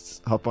podcasts.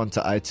 Hop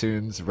onto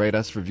iTunes, rate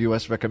us, review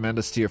us, recommend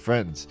us to your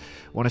friends.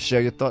 Want to share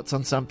your thoughts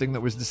on something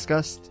that was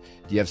discussed?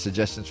 Do you have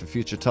suggestions for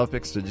future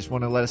topics or just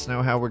want to let us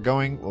know how we're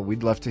going? Well,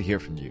 we'd love to hear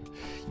from you.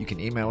 You can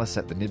email us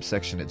at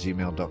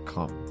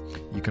thenibsection@gmail.com.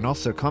 You can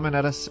also comment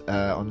at us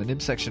on the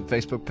Nib Section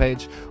Facebook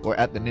page or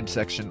at the Nib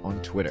Section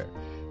on Twitter.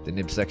 The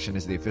Nib Section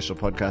is the official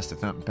podcast of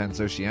Fountain Pens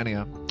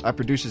Oceania. Our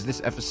producers this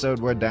episode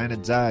were Diana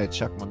Zai,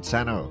 Chuck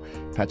Montano,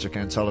 Patrick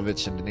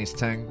Antolovich, and Denise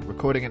Tang.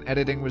 Recording and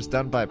editing was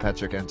done by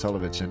Patrick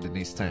Antolovich and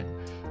Denise Tang.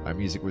 Our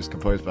music was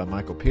composed by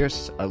Michael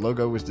Pierce. Our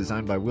logo was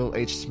designed by Will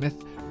H.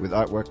 Smith, with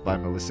artwork by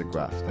Melissa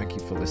Graff. Thank you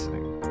for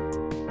listening.